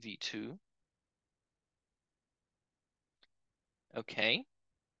 and V2. Okay,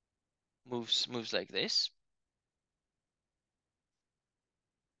 moves like this.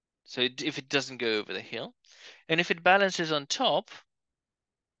 So if it doesn't go over the hill, and if it balances on top,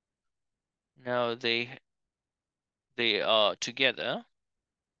 now they are together,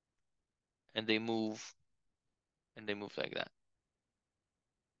 and they move like that.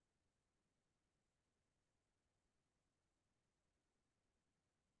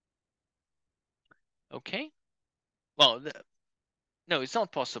 Okay. Well, no, it's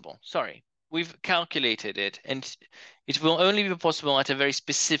not possible. Sorry. We've calculated it, and it will only be possible at a very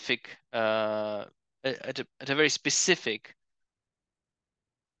specific at a very specific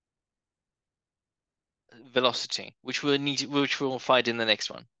velocity, which we'll find in the next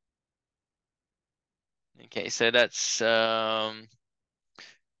one. Okay, so that's not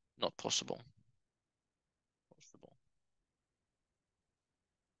possible.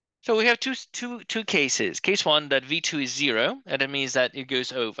 So we have two cases. Case one, that V2 is 0, and it means that it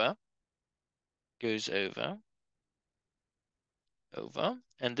goes over,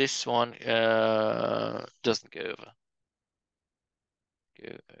 and this one doesn't go over,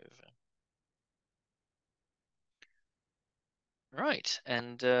 Right,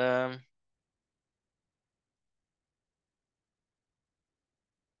 and the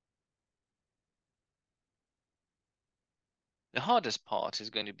hardest part is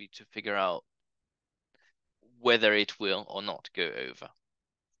going to be to figure out whether it will or not go over.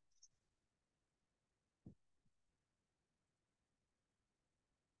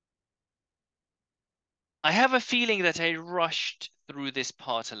 I have a feeling that I rushed through this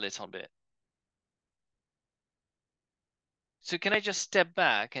part a little bit. So can I just step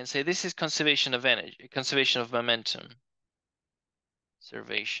back and say this is conservation of energy, conservation of momentum.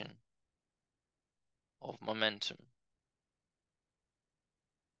 Conservation of momentum.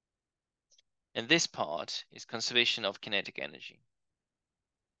 And this part is conservation of kinetic energy.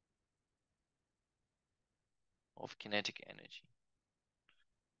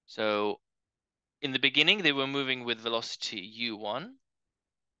 So in the beginning, they were moving with velocity u1,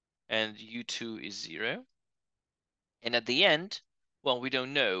 and u2 is 0. And at the end, well, we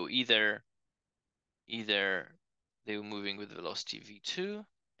don't know. Either they were moving with velocity v2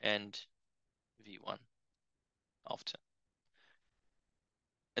 and v1 after.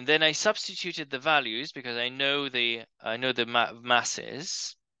 And then I substituted the values because I know the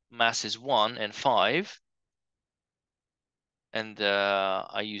masses. Mass is 1 and 5. And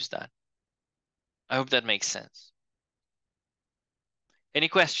I use that. I hope that makes sense. Any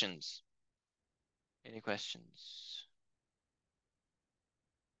questions? Any questions?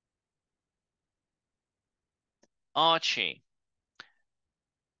 Archie.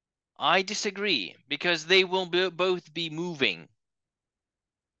 I disagree because they will both be moving.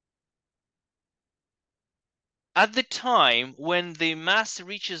 At the time when the mass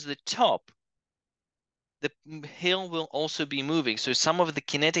reaches the top, the hill will also be moving. So some of the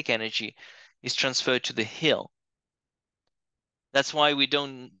kinetic energy is transferred to the hill. That's why we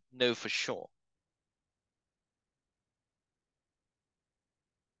don't know for sure.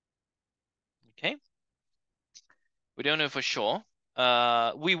 Okay? We don't know for sure.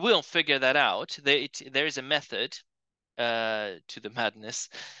 We will figure that out. There is a method to the madness.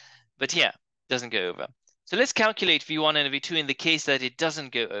 But yeah, doesn't go over. So let's calculate V1 and V2 in the case that it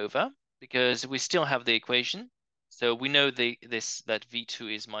doesn't go over, because we still have the equation. So we know that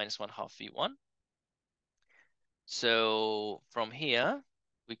V2 is minus 1/2 V1. So from here,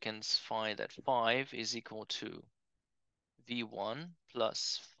 we can find that 5 is equal to V1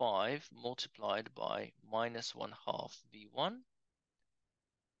 plus 5 multiplied by minus 1/2 V1.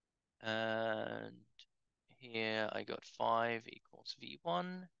 And here I got 5 equals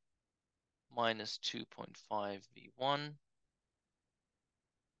V1 minus 2.5 V1.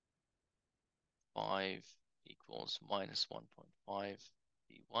 5 equals minus 1.5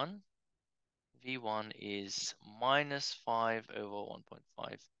 V1. V1 is minus 5 over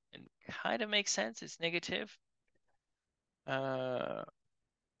 1.5. And kind of makes sense. It's negative.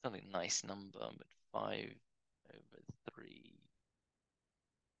 Something nice number, but 5 over 3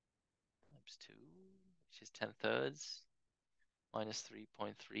 times 2, which is 10/3, minus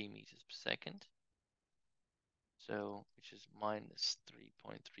 3.3 meters per second. So, which is minus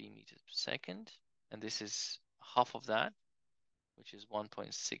 3.3 meters per second. And this is half of that, which is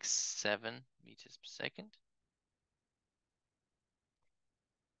 1.67 meters per second.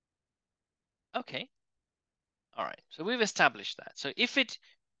 Okay. All right. So we've established that. So if it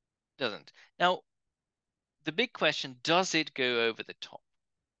doesn't, now the big question, does it go over the top?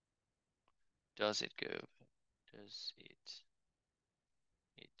 Does it go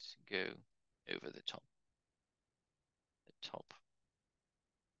over the top? The top.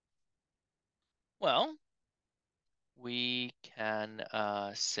 Well, we can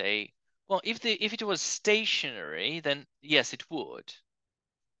say, well, if it was stationary, then yes, it would.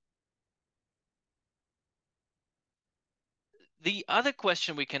 The other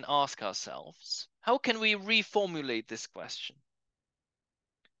question we can ask ourselves, how can we reformulate this question?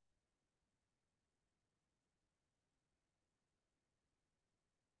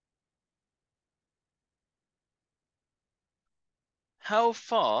 How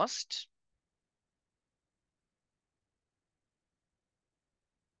fast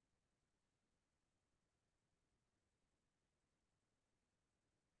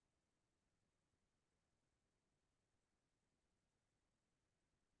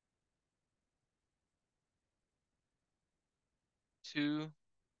to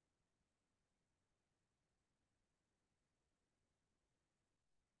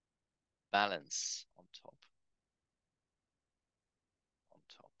balance on top?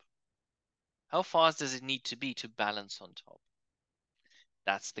 How fast does it need to be to balance on top?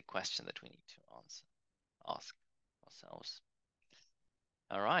 That's the question that we need to ask ourselves.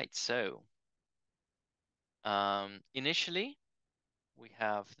 All right, so initially we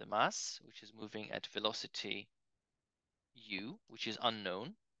have the mass, which is moving at velocity u, which is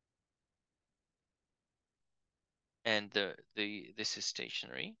unknown, and this is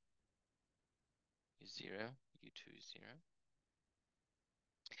stationary, is 0, u2 is 0.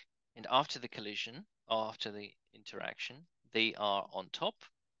 And after the collision, or after the interaction, they are on top.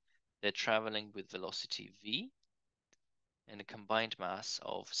 They're traveling with velocity v and a combined mass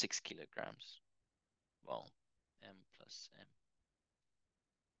of 6 kilograms. Well, m plus m.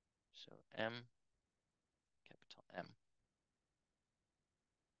 So m, capital M.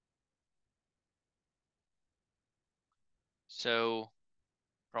 So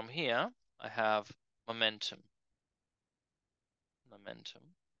from here, I have momentum.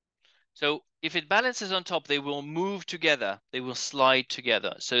 So if it balances on top, they will move together. They will slide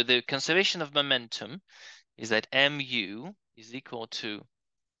together. So the conservation of momentum is that mu is equal to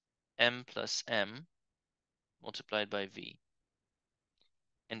m plus m multiplied by v.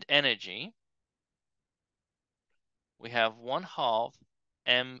 And energy, we have 1/2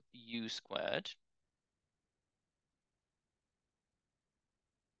 mu squared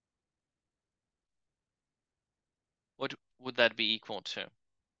What would that be equal to?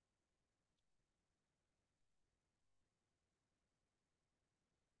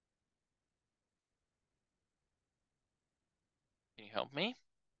 Can you help me?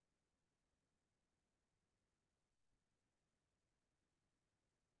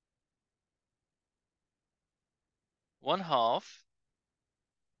 One half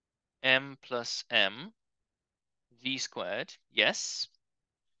m plus m v squared. Yes.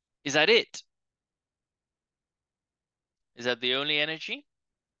 Is that it? Is that the only energy?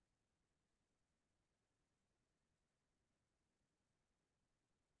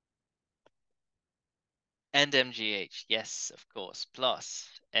 And mgh. Yes, of course. Plus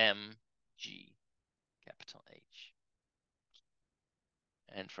mg capital H.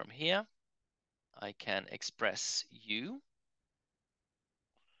 And from here, I can express u.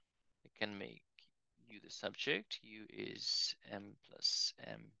 I can make u the subject. U is m plus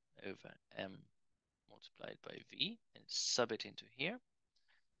m over m multiplied by v, and sub it into here.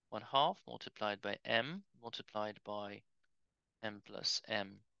 1/2 multiplied by m multiplied by m plus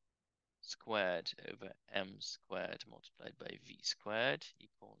m squared over m squared multiplied by v squared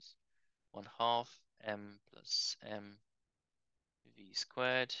equals 1/2 m plus m v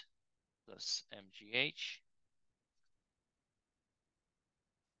squared plus mgh.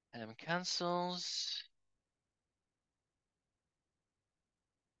 M cancels.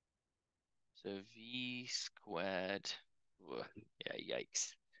 So v squared. Yeah,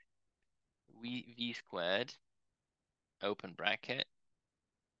 yikes. V squared, open bracket,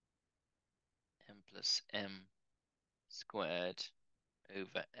 m plus m squared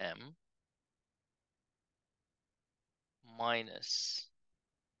over m minus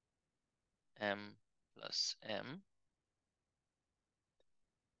m plus m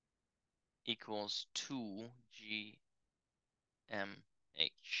equals 2gmh.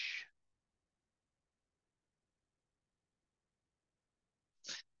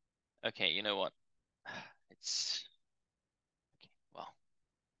 Okay, you know what? It's okay. Well,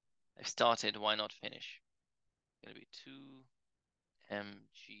 I've started. Why not finish? It's gonna be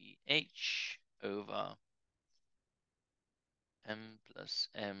 2mgh over m plus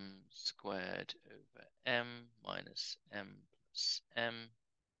m squared over m minus m plus m.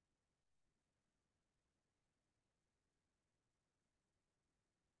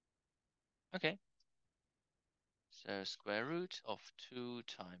 Okay. So square root of 2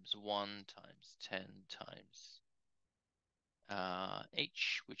 times 1 times 10 times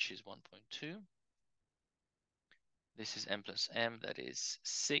h, which is 1.2. This is m plus m, that is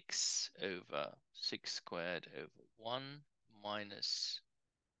 6 over 6 squared over 1 minus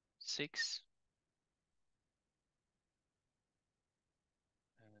 6.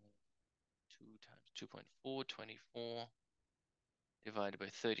 2 times 2.4, 24, divided by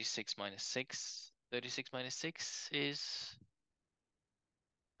 36 minus 6. 36 minus 6 is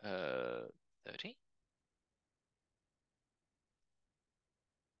 30.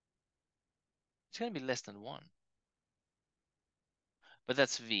 It's going to be less than 1. But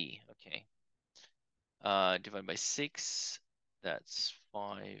that's v, okay. Divided by 6, that's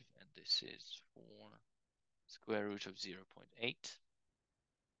 5, and this is 4. Square root of 0.8.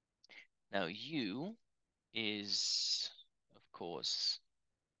 Now u is, of course,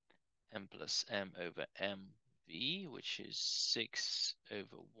 m plus m over mv, which is 6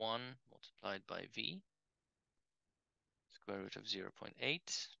 over 1 multiplied by v, square root of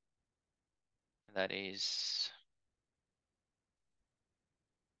 0.8. That is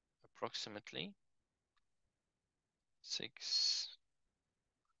approximately 6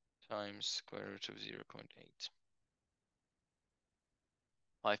 times square root of 0.8.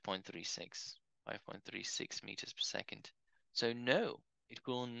 5.36. 5.36 meters per second. So no, it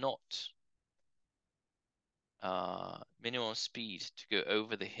will not. Minimum speed to go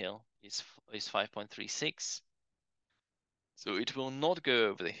over the hill is 5.36. So it will not go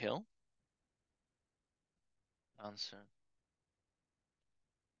over the hill. Answer.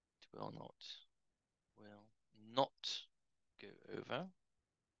 It will not go over.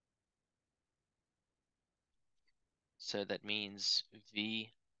 So that means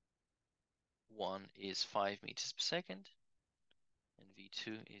V1 is 5 meters per second and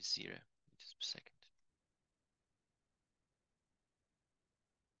V2 is 0 meters per second.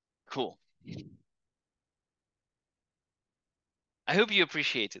 Cool. I hope you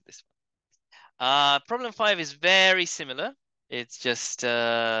appreciated this one. Problem 5 is very similar. It's just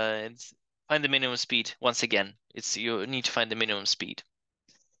it's find the minimum speed once again. It's you need to find the minimum speed.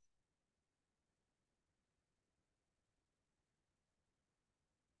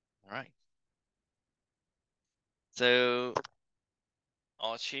 All right. So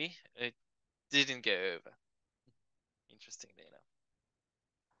Archie, it didn't go over. Interestingly enough.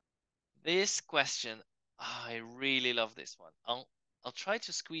 This question, I really love this one. I'll try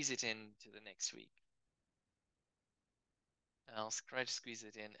to squeeze it into the next week. I'll try to squeeze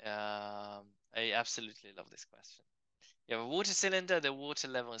it in. I absolutely love this question. You have a water cylinder, the water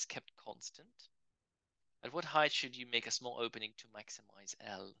level is kept constant. At what height should you make a small opening to maximize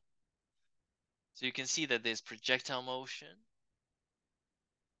L? So you can see that there's projectile motion.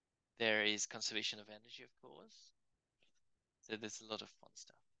 There is conservation of energy, of course. So there's a lot of fun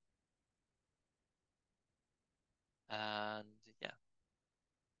stuff. And yeah.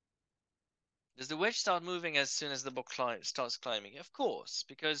 Does the wedge start moving as soon as the block starts climbing? Of course,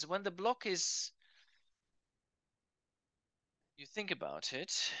 because when the block is, you think about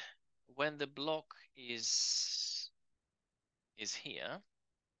it, when the block is here,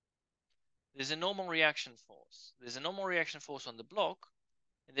 there's a normal reaction force. There's a normal reaction force on the block,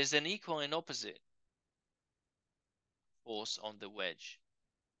 and there's an equal and opposite force on the wedge.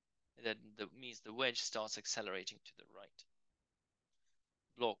 That means the wedge starts accelerating to the right.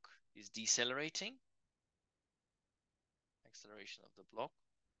 Block is decelerating, acceleration of the block,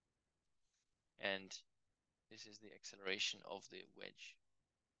 and this is the acceleration of the wedge.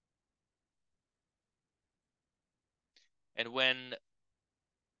 And when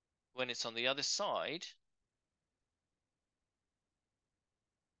it's on the other side,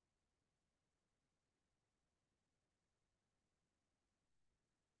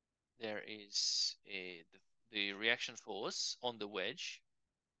 there is the reaction force on the wedge,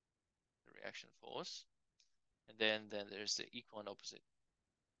 the reaction force, and then there's the equal and opposite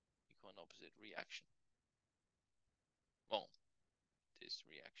reaction. Well, this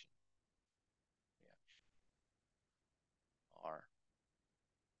reaction R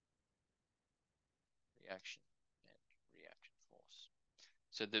reaction and reaction force.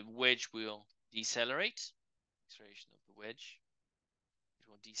 So the wedge will decelerate, acceleration of the wedge. It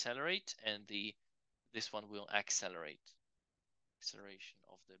will decelerate, and this one will accelerate, acceleration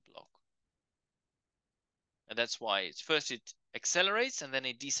of the block. And that's why it's first it accelerates and then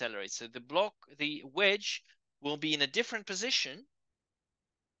it decelerates. So the wedge will be in a different position,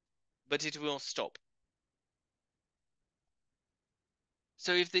 but it will stop.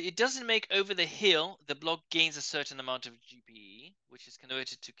 So if it doesn't make over the hill, the block gains a certain amount of GPE, which is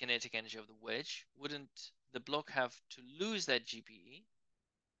converted to kinetic energy of the wedge. Wouldn't the block have to lose that GPE,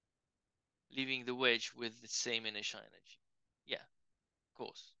 leaving the wedge with the same initial energy? Yeah, of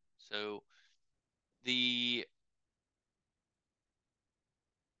course. So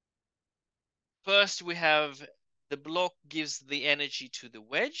first we have the block gives the energy to the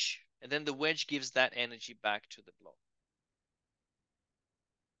wedge, and then the wedge gives that energy back to the block.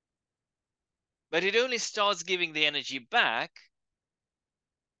 But it only starts giving the energy back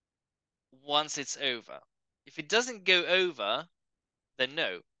once it's over. If it doesn't go over, then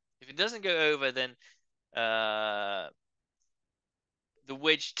no. If it doesn't go over, then the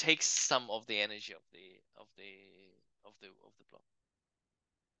wedge takes some of the energy of the block.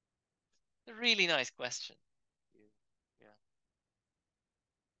 A really nice question. Yeah.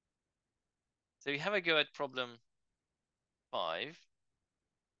 So you have a go at problem 5,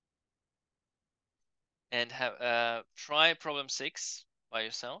 and have try problem 6 by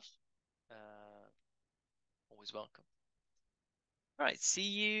yourself. Always welcome. All right, see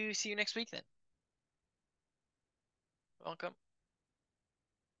you next week then. Welcome.